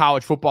travel for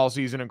college football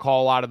season and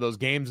call a lot of those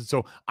games, and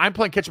so I'm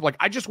playing catch up. Like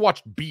I just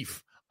watched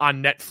Beef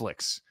on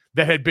Netflix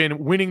that had been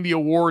winning the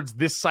awards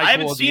this cycle. I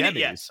haven't seen it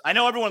yet. I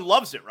know everyone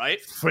loves it, right?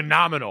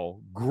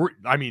 Phenomenal.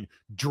 I mean,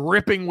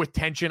 dripping with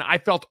tension. I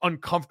felt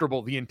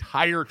uncomfortable the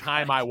entire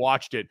time I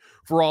watched it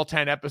for all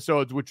 10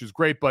 episodes, which is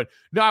great. But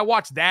no, I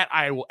watched that.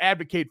 I will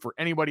advocate for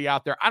anybody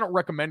out there. I don't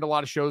recommend a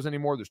lot of shows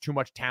anymore. There's too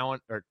much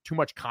talent or too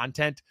much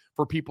content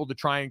for people to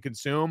try and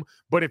consume.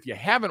 But if you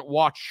haven't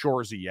watched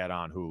Shoresy yet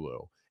on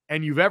Hulu,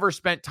 and you've ever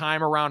spent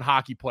time around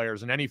hockey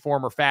players in any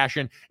form or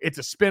fashion, it's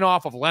a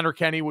spinoff of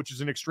Letterkenny, which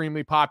is an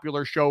extremely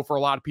popular show for a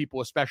lot of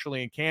people,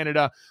 especially in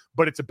Canada.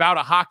 But it's about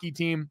a hockey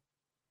team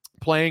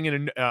playing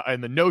in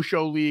the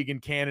no-show league in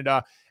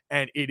Canada,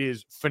 and it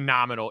is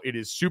phenomenal. It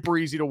is super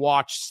easy to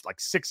watch, like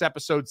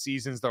 6-episode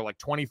seasons. They're like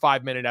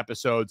 25-minute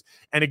episodes.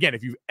 And again,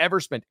 if you've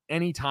ever spent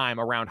any time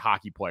around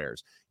hockey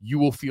players, you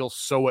will feel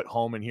so at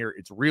home in here.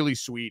 It's really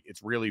sweet,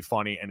 it's really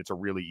funny, and it's a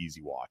really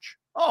easy watch.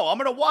 Oh, I'm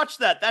going to watch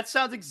that. That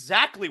sounds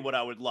exactly what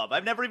I would love.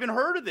 I've never even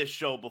heard of this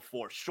show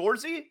before.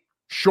 Shoresy?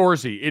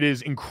 Shoresy. It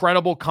is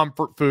incredible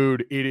comfort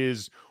food. It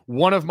is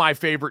one of my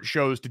favorite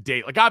shows to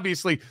date. Like,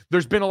 obviously,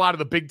 there's been a lot of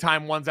the big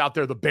time ones out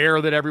there. The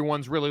Bear that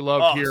everyone's really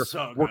loved here.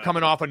 So we're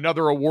coming off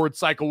another award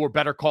cycle where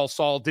Better Call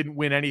Saul didn't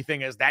win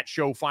anything as that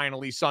show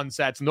finally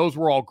sunsets, and those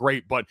were all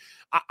great. But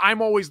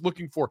I'm always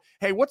looking for,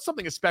 hey, what's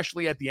something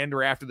especially at the end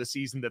or after the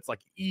season that's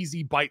like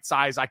easy bite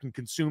size? I can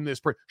consume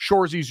this.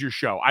 Shoresy's your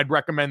show. I'd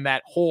recommend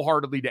that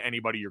wholeheartedly to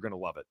anybody. You're going to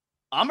love it.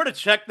 I'm going to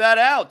check that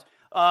out.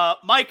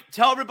 Mike,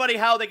 tell everybody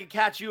how they can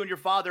catch you and your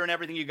father and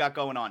everything you got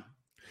going on.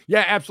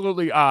 Yeah,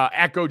 absolutely.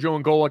 At Gojo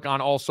and Golic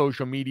on all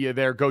social media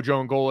there.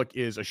 Gojo and Golic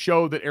is a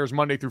show that airs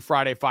Monday through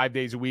Friday, 5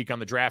 days a week on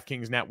the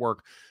DraftKings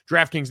Network,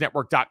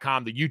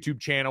 DraftKingsNetwork.com, the YouTube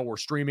channel. We're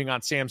streaming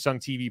on Samsung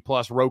TV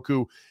Plus,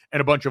 Roku,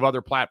 and a bunch of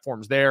other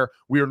platforms there.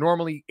 We are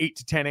normally 8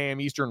 to 10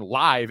 a.m. Eastern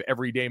live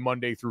every day,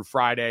 Monday through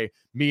Friday.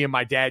 Me and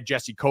my dad,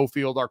 Jesse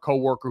Cofield, our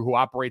coworker who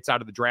operates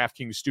out of the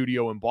DraftKings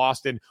studio in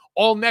Boston.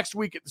 All next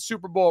week at the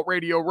Super Bowl at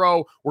Radio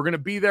Row. We're going to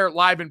be there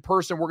live in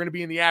person. We're going to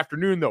be in the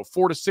afternoon, though.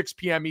 4 to 6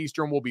 p.m.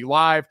 Eastern, we'll be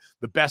live.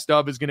 The best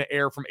of is going to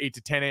air from 8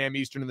 to 10 a.m.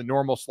 Eastern in the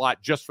normal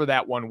slot just for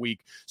that 1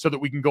 week so that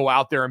we can go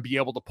out there and be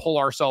able to pull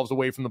ourselves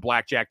away from the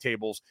blackjack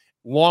tables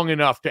long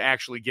enough to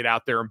actually get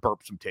out there and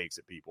burp some takes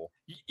at people.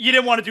 You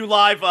didn't want to do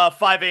live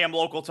 5 a.m.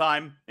 local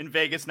time in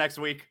Vegas next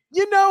week?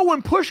 You know,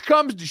 when push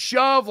comes to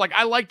shove, like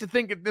I like to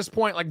think at this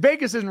point, like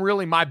Vegas isn't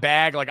really my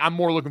bag. Like I'm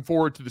more looking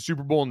forward to the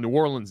Super Bowl in New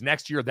Orleans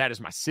next year. That is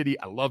my city.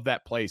 I love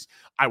that place.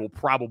 I will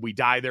probably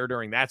die there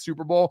during that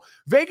Super Bowl.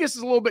 Vegas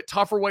is a little bit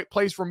tougher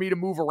place for me to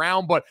move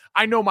around, but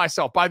I know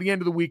myself. By the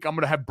end of the week, I'm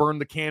going to have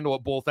burned the candle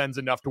at both ends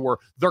enough to where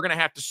they're going to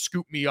have to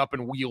scoop me up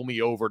and wheel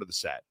me over to the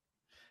set.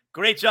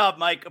 Great job,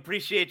 Mike.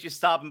 Appreciate you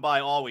stopping by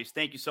always.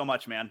 Thank you so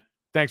much, man.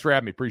 Thanks for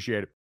having me.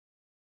 Appreciate it.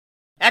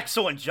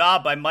 Excellent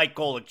job by Mike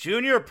Golic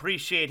Jr.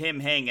 Appreciate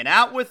him hanging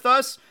out with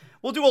us.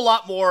 We'll do a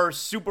lot more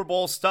Super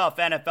Bowl stuff,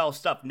 NFL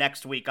stuff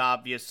next week,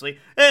 obviously.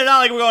 It's not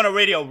like we're going to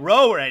Radio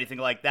Row or anything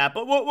like that,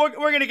 but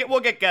we'll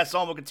get guests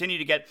on. We'll continue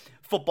to get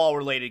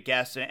football-related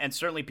guests and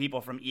certainly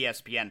people from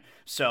ESPN.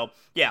 So,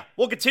 yeah,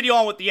 we'll continue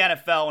on with the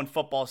NFL and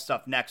football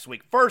stuff next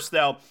week. First,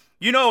 though,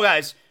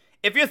 guys,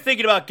 if you're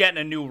thinking about getting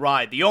a new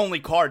ride, the only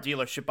car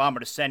dealership I'm going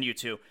to send you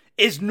to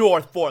is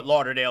North Fort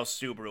Lauderdale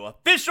Subaru,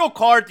 official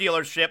car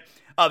dealership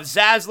of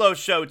Zaslow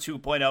Show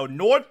 2.0.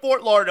 North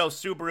Fort Lauderdale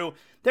Subaru,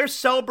 they're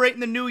celebrating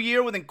the new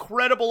year with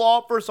incredible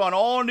offers on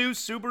all new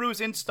Subarus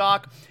in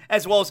stock,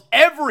 as well as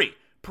every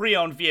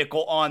pre-owned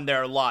vehicle on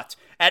their lot.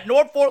 At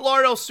North Fort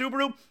Lauderdale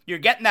Subaru, you're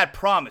getting that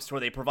promise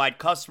where they provide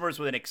customers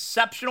with an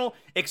exceptional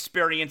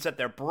experience at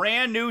their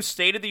brand new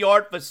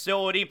state-of-the-art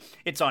facility.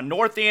 It's on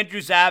North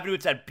Andrews Avenue.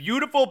 It's that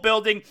beautiful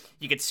building.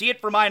 You can see it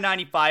from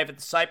I-95 at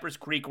the Cypress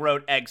Creek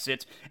Road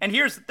exit. And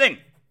here's the thing.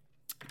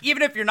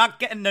 Even if you're not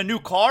getting a new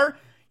car,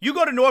 you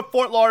go to North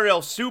Fort Lauderdale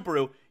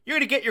Subaru, you're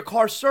going to get your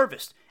car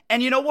serviced.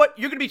 And you know what?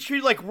 You're going to be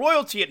treated like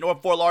royalty at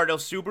North Fort Lauderdale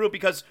Subaru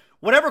because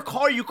whatever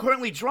car you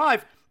currently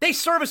drive, they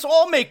service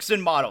all makes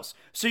and models.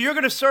 So you're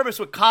going to service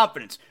with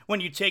confidence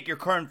when you take your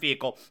current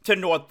vehicle to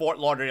North Fort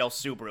Lauderdale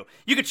Subaru.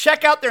 You can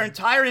check out their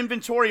entire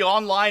inventory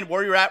online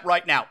where you're at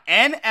right now.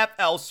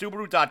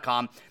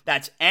 NFLSubaru.com.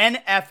 That's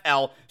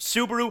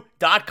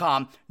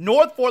NFLSubaru.com.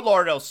 North Fort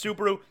Lauderdale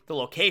Subaru, the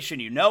location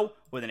you know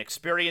with an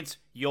experience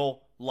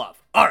you'll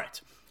love. All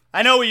right.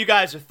 I know what you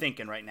guys are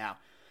thinking right now.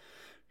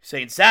 You're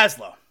saying,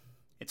 Zaslow,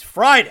 it's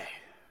Friday.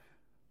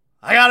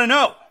 I got to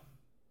know.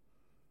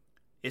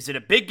 Is it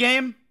a big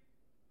game?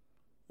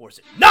 Or is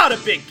it not a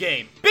big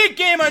game? Big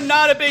game or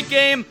not a big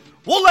game?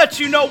 We'll let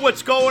you know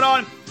what's going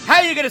on.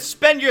 How you going to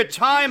spend your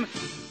time?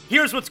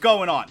 Here's what's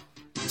going on.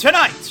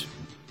 Tonight,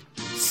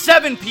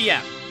 7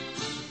 p.m.,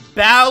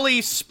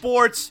 Bally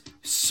Sports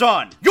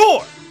Sun.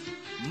 Your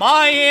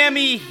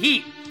Miami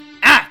Heat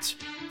at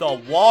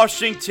the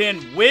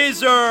Washington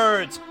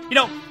Wizards.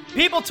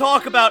 People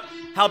talk about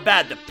how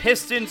bad the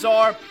Pistons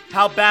are,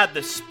 how bad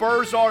the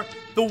Spurs are.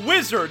 The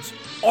Wizards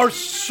are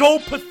so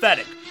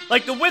pathetic.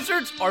 Like, the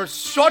Wizards are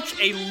such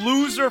a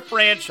loser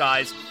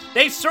franchise.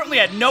 They certainly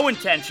had no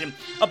intention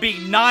of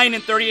being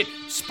 9-38.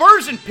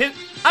 Spurs and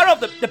Pistons, I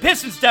don't know if the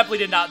Pistons definitely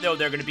did not know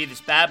they're going to be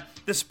this bad.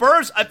 The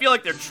Spurs, I feel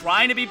like they're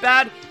trying to be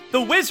bad.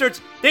 The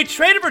Wizards, they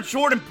traded for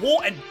Jordan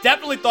Poole and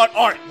definitely thought,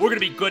 all right, we're going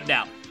to be good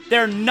now.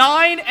 They're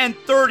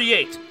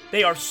 9-38.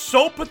 They are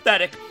so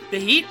pathetic. The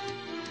Heat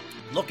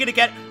looking to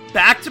get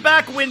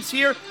back-to-back wins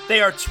here.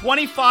 They are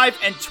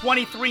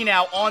 25-23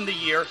 now on the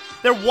year.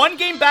 They're one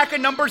game back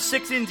at number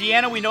 6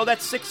 Indiana. We know that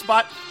 6th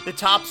spot, the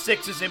top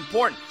 6 is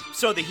important.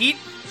 So the Heat,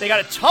 they got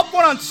a tough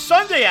one on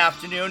Sunday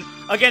afternoon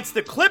against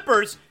the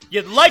Clippers.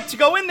 You'd like to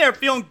go in there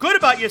feeling good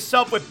about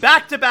yourself with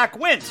back-to-back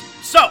wins.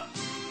 So,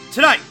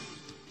 tonight,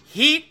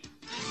 Heat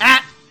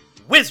at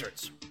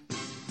Wizards.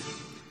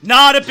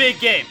 Not a big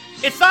game.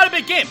 It's not a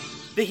big game.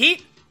 The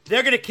Heat,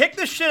 they're going to kick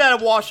the shit out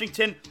of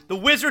Washington. The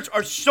Wizards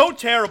are so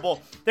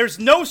terrible. There's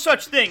no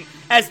such thing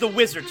as the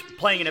Wizards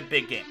playing in a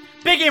big game.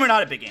 Big game or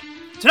not a big game.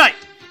 Tonight,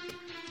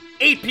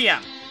 8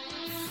 p.m.,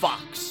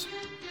 Fox.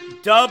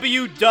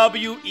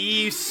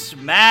 WWE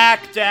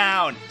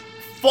SmackDown.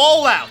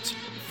 Fallout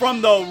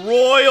from the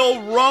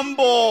Royal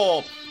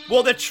Rumble.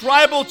 Will the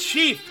Tribal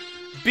Chief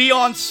be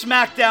on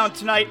SmackDown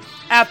tonight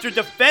after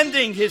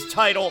defending his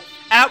title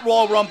at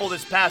Royal Rumble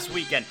this past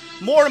weekend?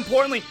 More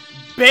importantly,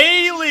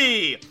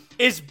 Bayley.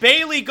 Is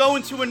Bayley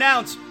going to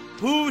announce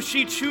who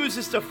she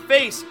chooses to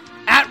face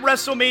at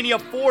WrestleMania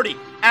 40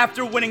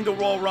 after winning the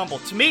Royal Rumble?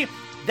 To me,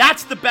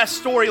 that's the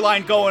best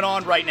storyline going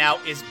on right now,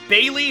 is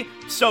Bayley.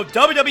 So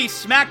WWE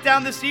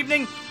SmackDown this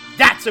evening,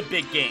 that's a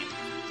big game.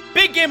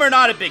 Big game or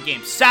not a big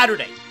game?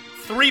 Saturday,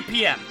 3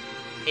 p.m.,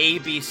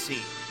 ABC.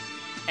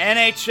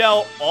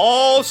 NHL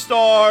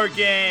All-Star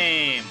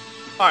Game.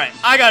 All right,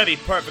 I got to be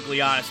perfectly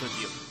honest with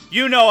you.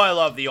 You know I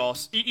love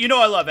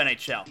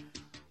NHL.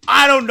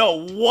 I don't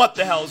know what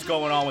the hell is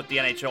going on with the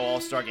NHL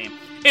All-Star Game.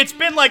 It's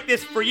been like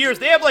this for years.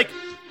 They have like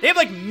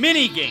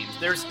mini games.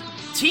 There's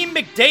Team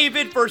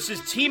McDavid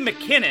versus Team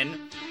McKinnon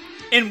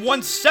in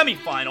one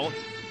semifinal.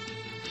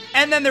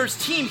 And then there's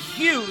Team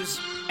Hughes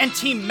and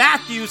Team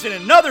Matthews in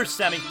another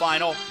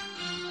semifinal.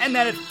 And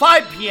then at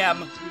 5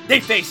 p.m., they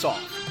face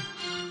off.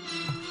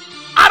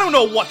 I don't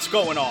know what's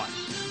going on.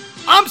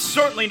 I'm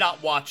certainly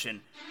not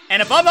watching.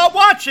 And if I'm not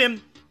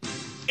watching,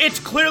 it's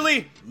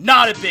clearly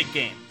not a big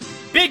game.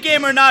 Big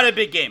game or not a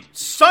big game?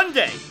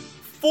 Sunday,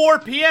 4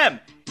 p.m.,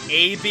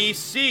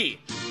 ABC.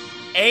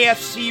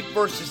 AFC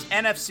versus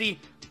NFC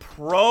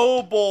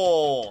Pro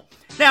Bowl.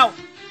 Now,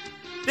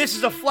 this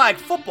is a flag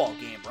football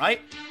game,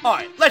 right? All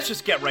right, let's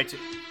just get right to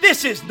it.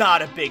 This is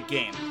not a big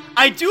game.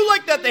 I do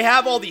like that they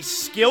have all these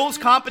skills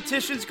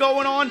competitions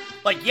going on.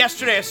 Like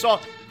yesterday, I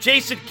saw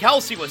Jason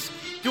Kelsey was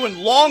doing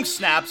long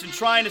snaps and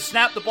trying to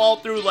snap the ball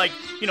through, like,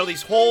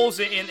 these holes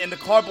in the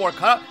cardboard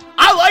cutout.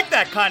 I like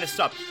that kind of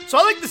stuff. So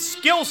I like the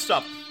skill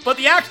stuff. But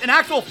an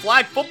actual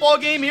flag football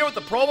game here with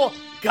the Pro Bowl,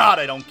 God,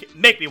 I don't care.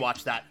 Make me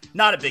watch that.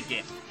 Not a big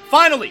game.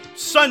 Finally,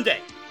 Sunday,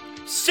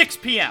 6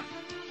 p.m.,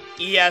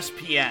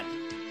 ESPN.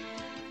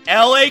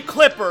 LA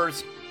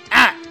Clippers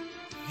at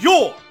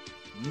your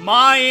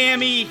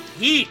Miami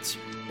Heat.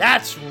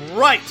 That's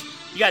right.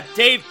 You got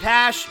Dave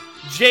Pasch,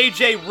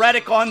 JJ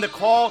Redick on the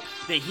call.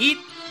 The Heat,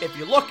 if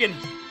you're looking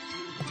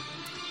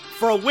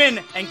for a win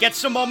and get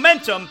some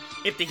momentum,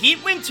 if the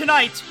Heat win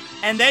tonight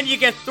and then you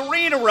get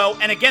 3 in a row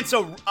and against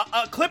a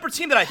Clipper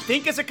team that I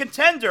think is a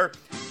contender,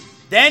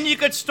 then you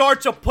could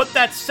start to put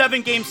that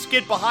 7-game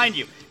skid behind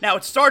you. Now,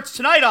 it starts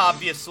tonight,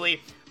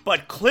 obviously,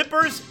 but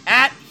Clippers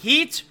at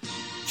Heat.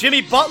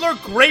 Jimmy Butler,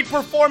 great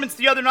performance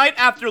the other night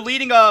after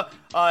leading a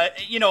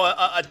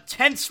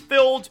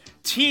tense-filled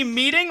team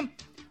meeting.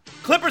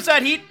 Clippers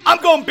at Heat, I'm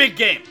going big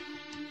game.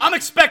 I'm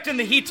expecting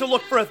the Heat to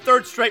look for a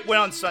 3rd straight win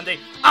on Sunday.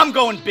 I'm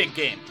going big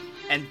game.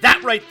 And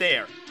that right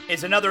there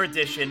is another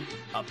edition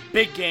of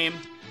Big Game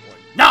or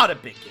Not a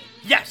Big Game.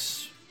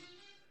 Yes.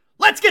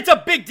 Let's get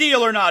to big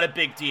deal or not a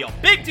big deal.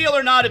 Big deal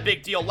or not a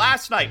big deal.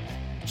 Last night,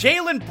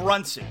 Jalen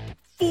Brunson,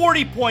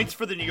 40 points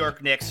for the New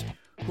York Knicks,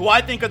 who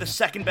I think are the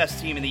 2nd best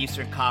team in the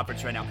Eastern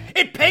Conference right now.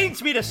 It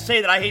pains me to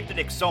say that I hate the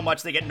Knicks so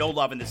much they get no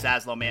love in the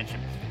Zaslow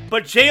Mansion.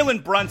 But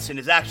Jalen Brunson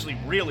is actually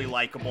really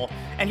likable.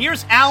 And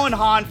here's Alan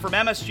Hahn from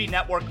MSG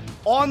Network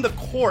on the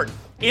court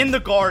in the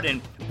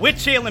Garden with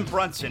Jalen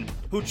Brunson,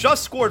 who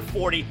just scored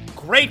 40.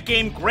 Great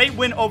game, great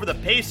win over the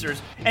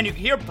Pacers. And you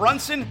can hear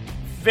Brunson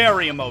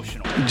very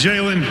emotional.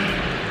 Jalen,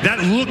 that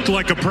looked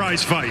like a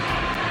prize fight.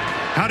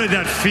 How did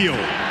that feel?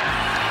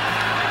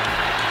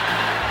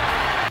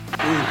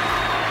 Ooh.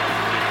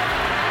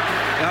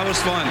 That was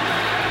fun.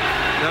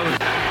 That was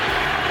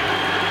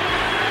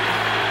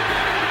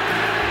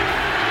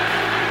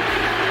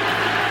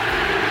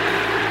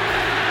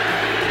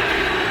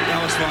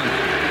fun.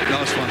 That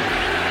was fun.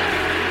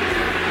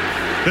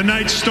 The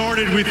night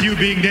started with you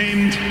being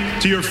named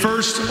to your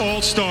first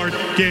All-Star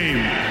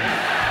game.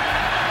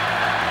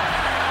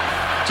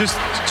 Just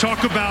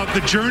talk about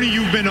the journey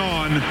you've been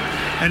on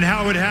and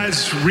how it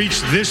has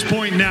reached this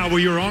point now where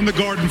you're on the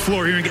Garden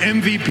floor hearing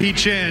MVP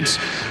chants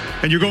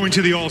and you're going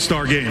to the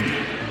All-Star game.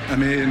 I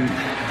mean,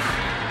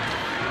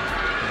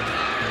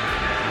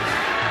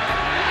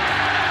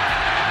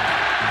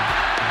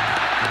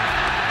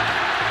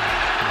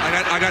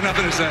 I got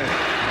nothing to say.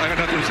 I got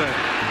nothing to say.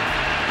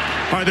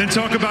 All right, then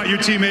talk about your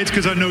teammates,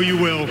 because I know you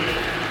will.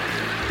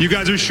 You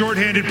guys are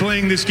shorthanded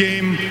playing this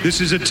game.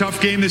 This is a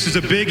tough game. This is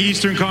a big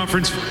Eastern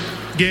Conference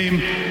game.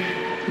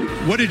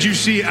 What did you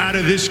see out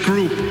of this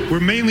group where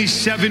mainly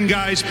 7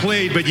 guys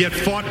played, but yet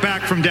fought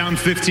back from down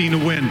 15 to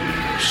win?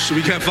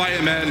 We kept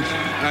fighting, man.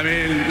 I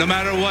mean, no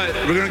matter what,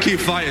 we're going to keep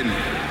fighting.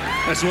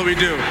 That's what we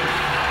do.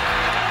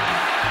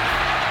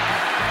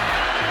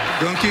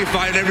 We're going to keep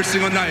fighting every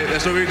single night.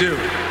 That's what we do.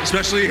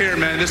 Especially here,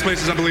 man. This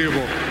place is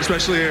unbelievable.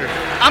 Especially here.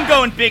 I'm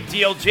going big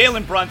deal.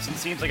 Jalen Brunson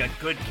seems like a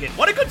good kid.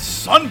 What a good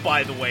son,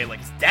 by the way. Like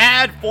his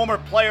dad, former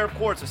player, of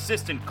course,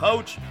 assistant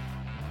coach.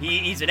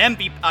 He's an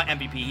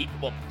MVP.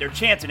 Well, they're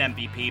chanting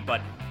MVP,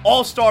 but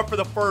all-star for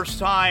the first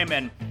time.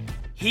 And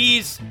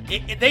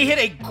they hit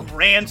a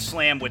grand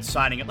slam with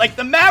signing it. Like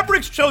the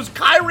Mavericks chose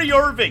Kyrie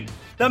Irving.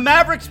 The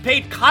Mavericks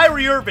paid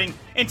Kyrie Irving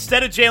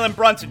instead of Jalen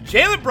Brunson.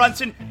 Jalen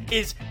Brunson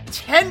is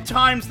 10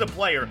 times the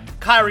player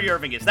Kyrie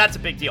Irving is. That's a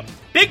big deal.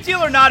 Big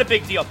deal or not a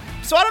big deal?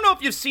 So I don't know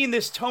if you've seen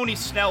this Tony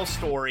Snell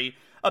story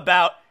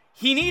about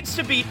he needs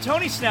to be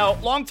Tony Snell,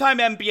 longtime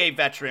NBA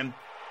veteran,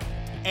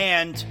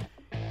 and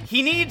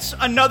he needs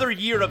another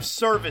year of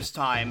service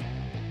time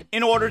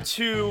in order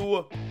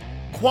to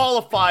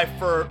qualify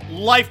for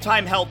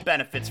lifetime health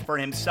benefits for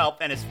himself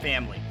and his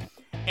family.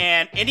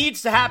 And it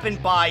needs to happen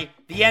by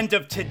the end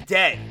of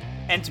today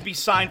and to be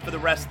signed for the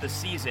rest of the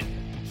season.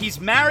 He's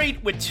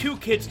married with 2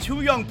 kids,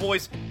 2 young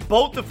boys,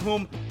 both of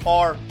whom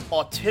are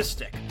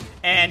autistic.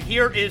 And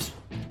here is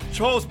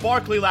Charles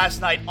Barkley last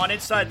night on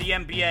Inside the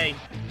NBA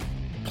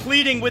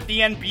pleading with the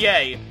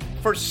NBA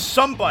for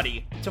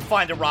somebody to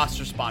find a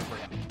roster spot for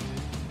him.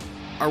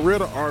 I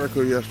read an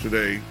article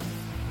yesterday.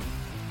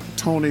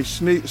 Tony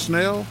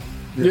Snell?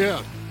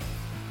 Yeah.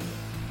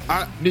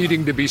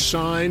 Needing to be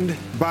signed.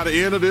 By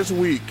the end of this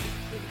week,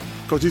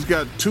 because he's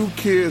got 2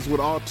 kids with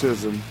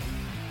autism,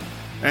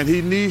 and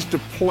he needs to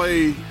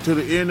play to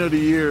the end of the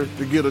year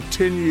to get a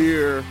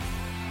 10-year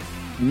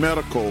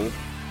medical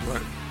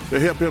to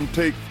help him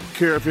take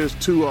care of his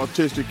 2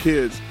 autistic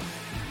kids.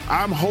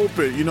 I'm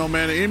hoping,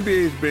 man, the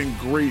NBA has been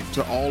great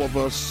to all of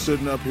us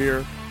sitting up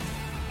here.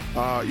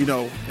 And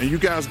you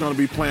guys are going to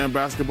be playing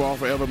basketball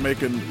forever,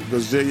 making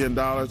gazillion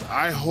dollars.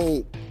 I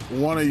hope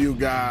one of you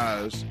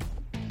guys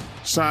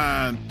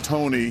sign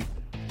Tony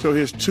so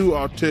his 2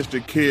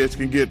 autistic kids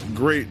can get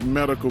great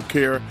medical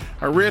care.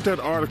 I read that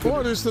article.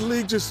 Or does the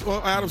league just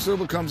Adam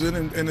Silver comes in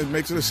and it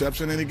makes an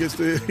exception and he gets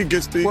the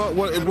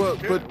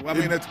but I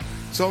mean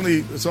it's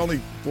only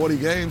 40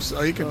 games.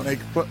 He can make.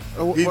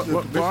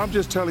 I'm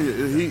just telling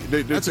you,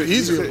 that's an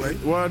easier way.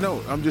 Well,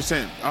 no, I'm just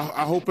saying.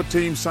 I hope a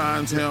team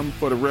signs him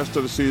for the rest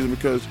of the season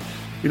because,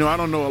 I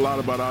don't know a lot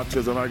about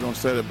autism. I'm not gonna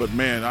say that, but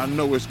man, I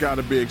know it's got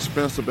to be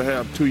expensive to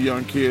have 2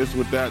 young kids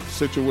with that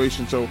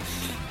situation. So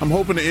I'm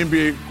hoping the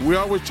NBA. We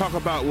always talk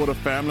about what a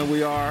family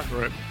we are.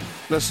 Right.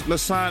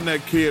 Let's sign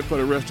that kid for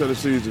the rest of the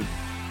season.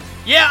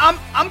 Yeah,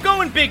 I'm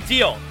going big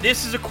deal.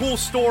 This is a cool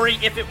story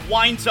if it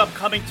winds up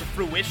coming to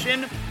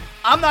fruition.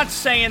 I'm not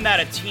saying that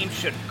a team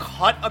should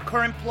cut a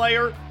current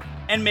player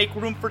and make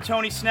room for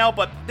Tony Snell,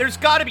 but there's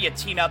got to be a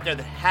team out there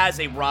that has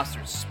a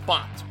roster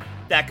spot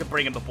that could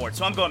bring him aboard.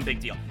 So I'm going big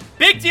deal.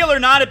 Big deal or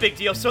not a big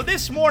deal? So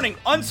this morning,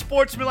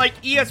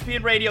 Unsportsmanlike,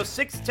 ESPN Radio,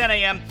 6 to 10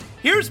 a.m.,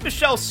 here's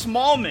Michelle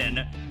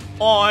Smallman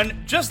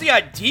on just the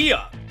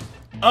idea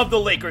of the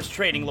Lakers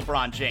trading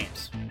LeBron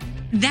James.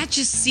 That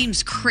just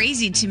seems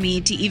crazy to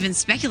me to even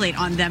speculate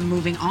on them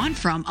moving on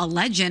from a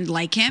legend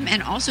like him.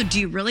 And also,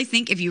 do you really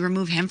think if you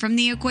remove him from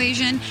the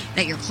equation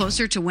that you're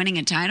closer to winning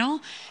a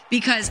title?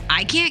 Because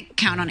I can't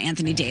count on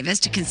Anthony Davis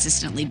to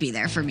consistently be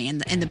there for me in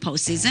the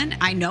postseason.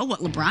 I know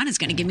what LeBron is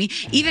going to give me.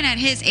 Even at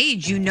his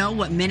age, you know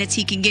what minutes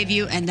he can give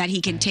you and that he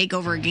can take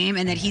over a game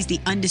and that he's the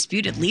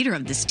undisputed leader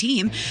of this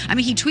team. I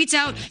mean, he tweets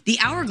out the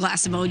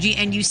hourglass emoji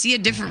and you see a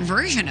different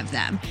version of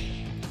them.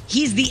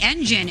 He's the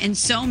engine in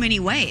so many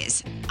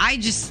ways.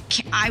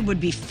 I would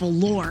be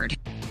floored.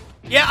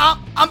 Yeah,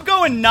 I'm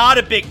going not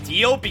a big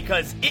deal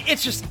because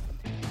it's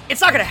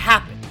not going to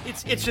happen.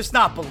 It's just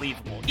not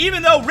believable.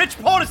 Even though Rich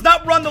Paul does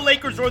not run the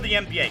Lakers or the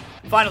NBA.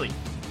 Finally,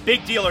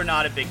 big deal or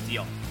not a big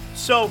deal.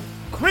 So,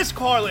 Chris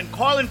Carlin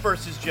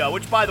versus Joe,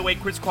 which, by the way,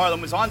 Chris Carlin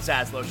was on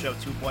Zaslow Show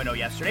 2.0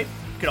 yesterday.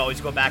 You could always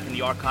go back in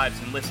the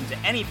archives and listen to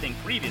anything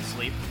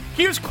previously.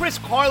 Here's Chris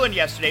Carlin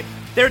yesterday.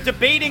 They're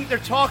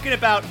talking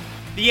about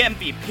the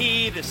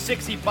MVP, the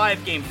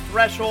 65-game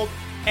threshold,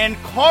 and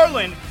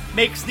Carlin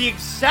makes the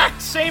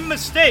exact same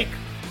mistake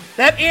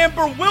that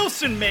Amber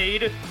Wilson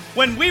made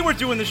when we were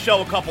doing the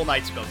show a couple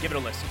nights ago. Give it a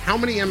listen. How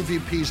many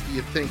MVPs do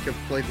you think have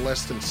played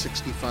less than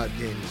 65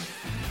 games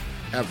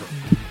ever?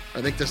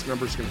 I think this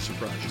number's going to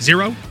surprise you.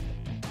 0?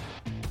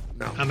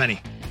 No. How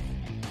many?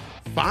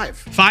 5.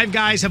 5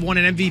 guys have won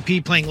an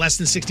MVP playing less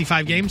than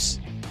 65 games?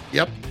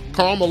 Yep.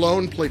 Karl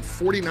Malone played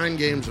 49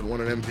 games and won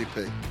an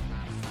MVP.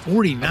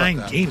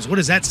 49 games? What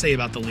does that say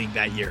about the league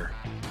that year?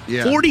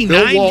 Yeah.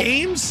 49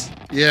 games?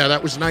 Yeah,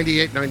 that was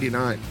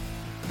 98-99.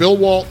 Bill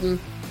Walton,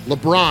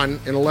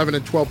 LeBron in 11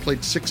 and 12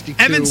 played 62.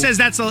 Evan says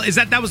that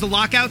was the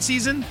lockout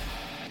season?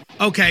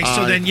 Okay,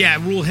 so then,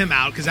 rule him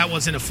out because that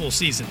wasn't a full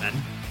season then.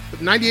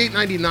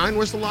 98-99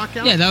 was the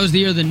lockout? Yeah, that was the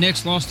year the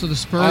Knicks lost to the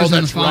Spurs. Oh,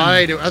 that's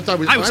right.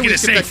 I was going to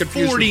say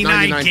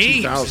 49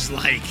 games.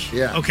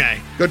 Yeah.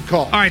 Okay. Good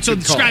call. All right, so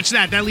scratch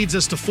that. That leads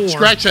us to 4.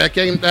 Scratch that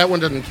game. That one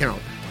doesn't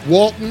count.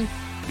 Walton,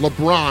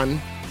 LeBron.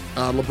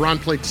 LeBron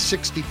played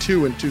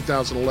 62 in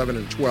 2011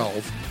 and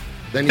 12.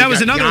 Then that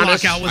was another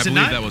lockout, was it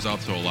not? I believe that was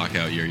also a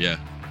lockout year, yeah.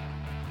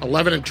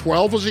 11 and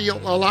 12 was a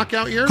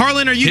lockout year?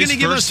 Carlin, are you going to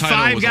give us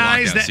 5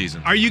 guys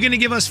Are you going to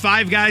give us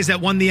 5 guys that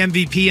won the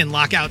MVP in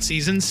lockout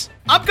seasons?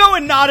 I'm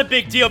going not a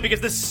big deal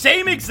because the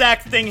same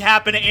exact thing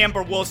happened to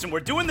Amber Wilson. We're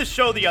doing the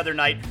show the other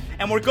night,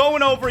 and we're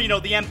going over, the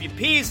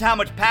MVPs, how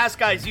much past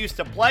guys used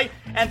to play,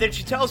 and then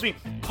she tells me,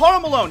 Karl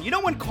Malone,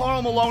 when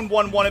Karl Malone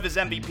won one of his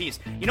MVPs,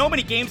 you know how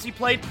many games he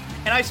played?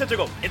 And I said to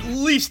her, at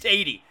least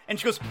 80. And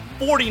she goes,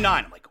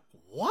 49. I'm like,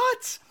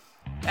 what?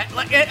 And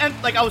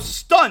I was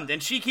stunned,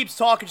 and she keeps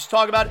talking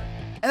about it,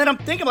 and then I'm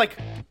thinking,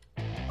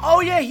 oh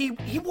yeah,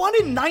 he won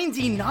in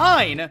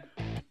 99.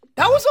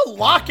 That was a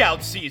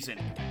lockout season.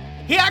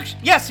 He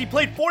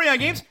played 49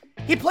 games.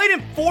 He played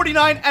in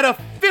 49 out of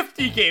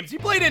 50 games. He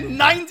played in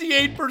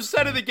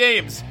 98% of the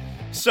games.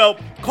 So,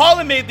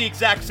 Carlin made the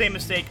exact same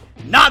mistake.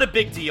 Not a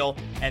big deal.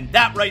 And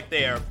that right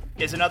there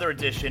is another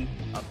edition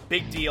of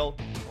Big Deal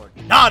or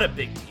Not a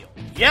Big Deal.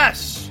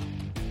 Yes!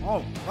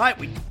 All right,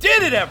 we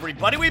did it,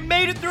 everybody. We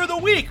made it through the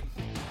week.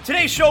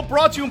 Today's show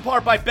brought to you in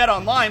part by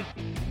BetOnline.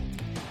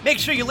 Make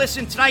sure you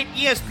listen tonight,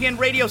 ESPN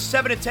Radio,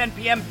 7 to 10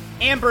 p.m.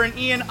 Amber and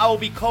Ian, I will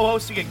be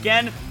co-hosting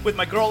again with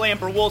my girl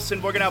Amber Wilson.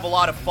 We're going to have a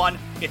lot of fun.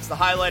 It's the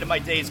highlight of my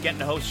day is getting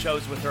to host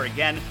shows with her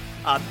again.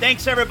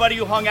 Thanks, everybody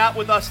who hung out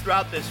with us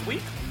throughout this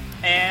week.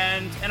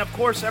 And of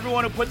course,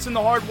 everyone who puts in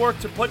the hard work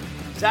to put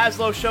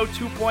Zaslow Show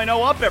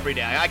 2.0 up every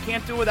day. I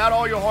can't do it without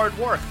all your hard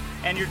work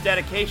and your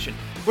dedication.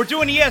 We're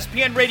doing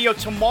ESPN Radio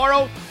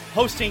tomorrow,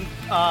 hosting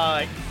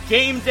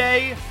Game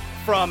Day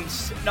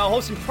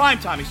hosting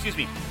Primetime,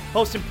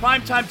 Hosting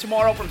Primetime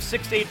tomorrow from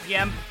 6 to 8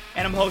 p.m.,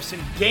 and I'm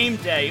hosting Game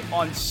Day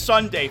on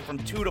Sunday from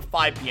 2 to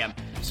 5 p.m.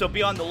 So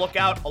be on the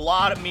lookout. A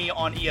lot of me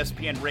on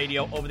ESPN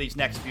Radio over these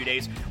next few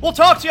days. We'll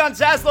talk to you on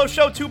Zaslow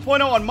Show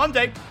 2.0 on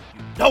Monday.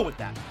 You know what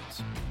that means.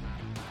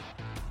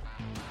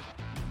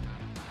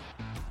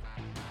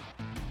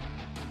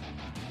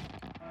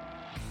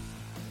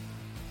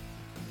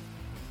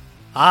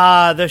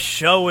 The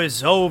show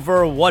is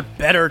over. What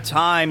better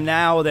time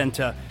now than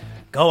to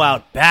go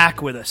out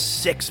back with a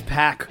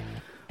 6-pack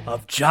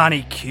of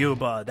Johnny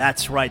Cuba.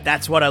 That's right.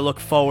 That's what I look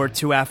forward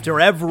to after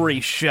every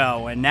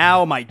show. And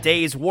now my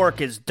day's work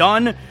is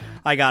done.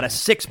 I got a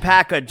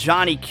 6-pack of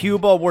Johnny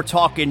Cuba. We're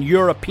talking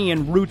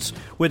European roots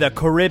with a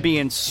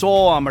Caribbean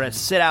soul. I'm going to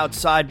sit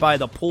outside by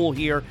the pool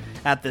here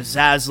at the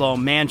Zaslow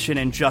Mansion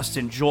and just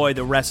enjoy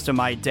the rest of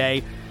my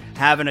day.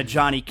 Having a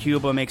Johnny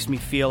Cuba makes me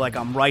feel like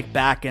I'm right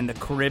back in the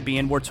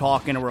Caribbean. We're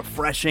talking a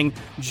refreshing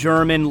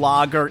German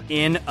lager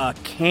in a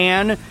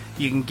can.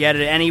 You can get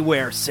it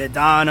anywhere.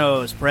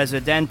 Sedano's,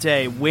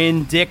 Presidente,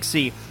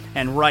 Winn-Dixie.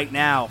 And right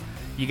now,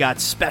 you got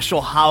special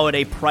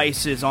holiday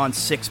prices on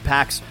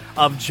 6-packs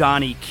of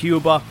Johnny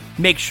Cuba.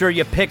 Make sure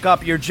you pick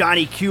up your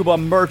Johnny Cuba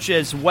merch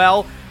as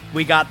well.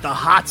 We got the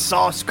hot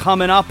sauce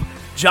coming up.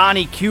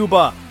 Johnny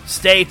Cuba,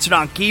 stay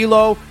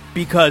tranquilo,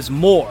 because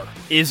more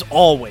is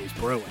always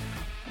brewing.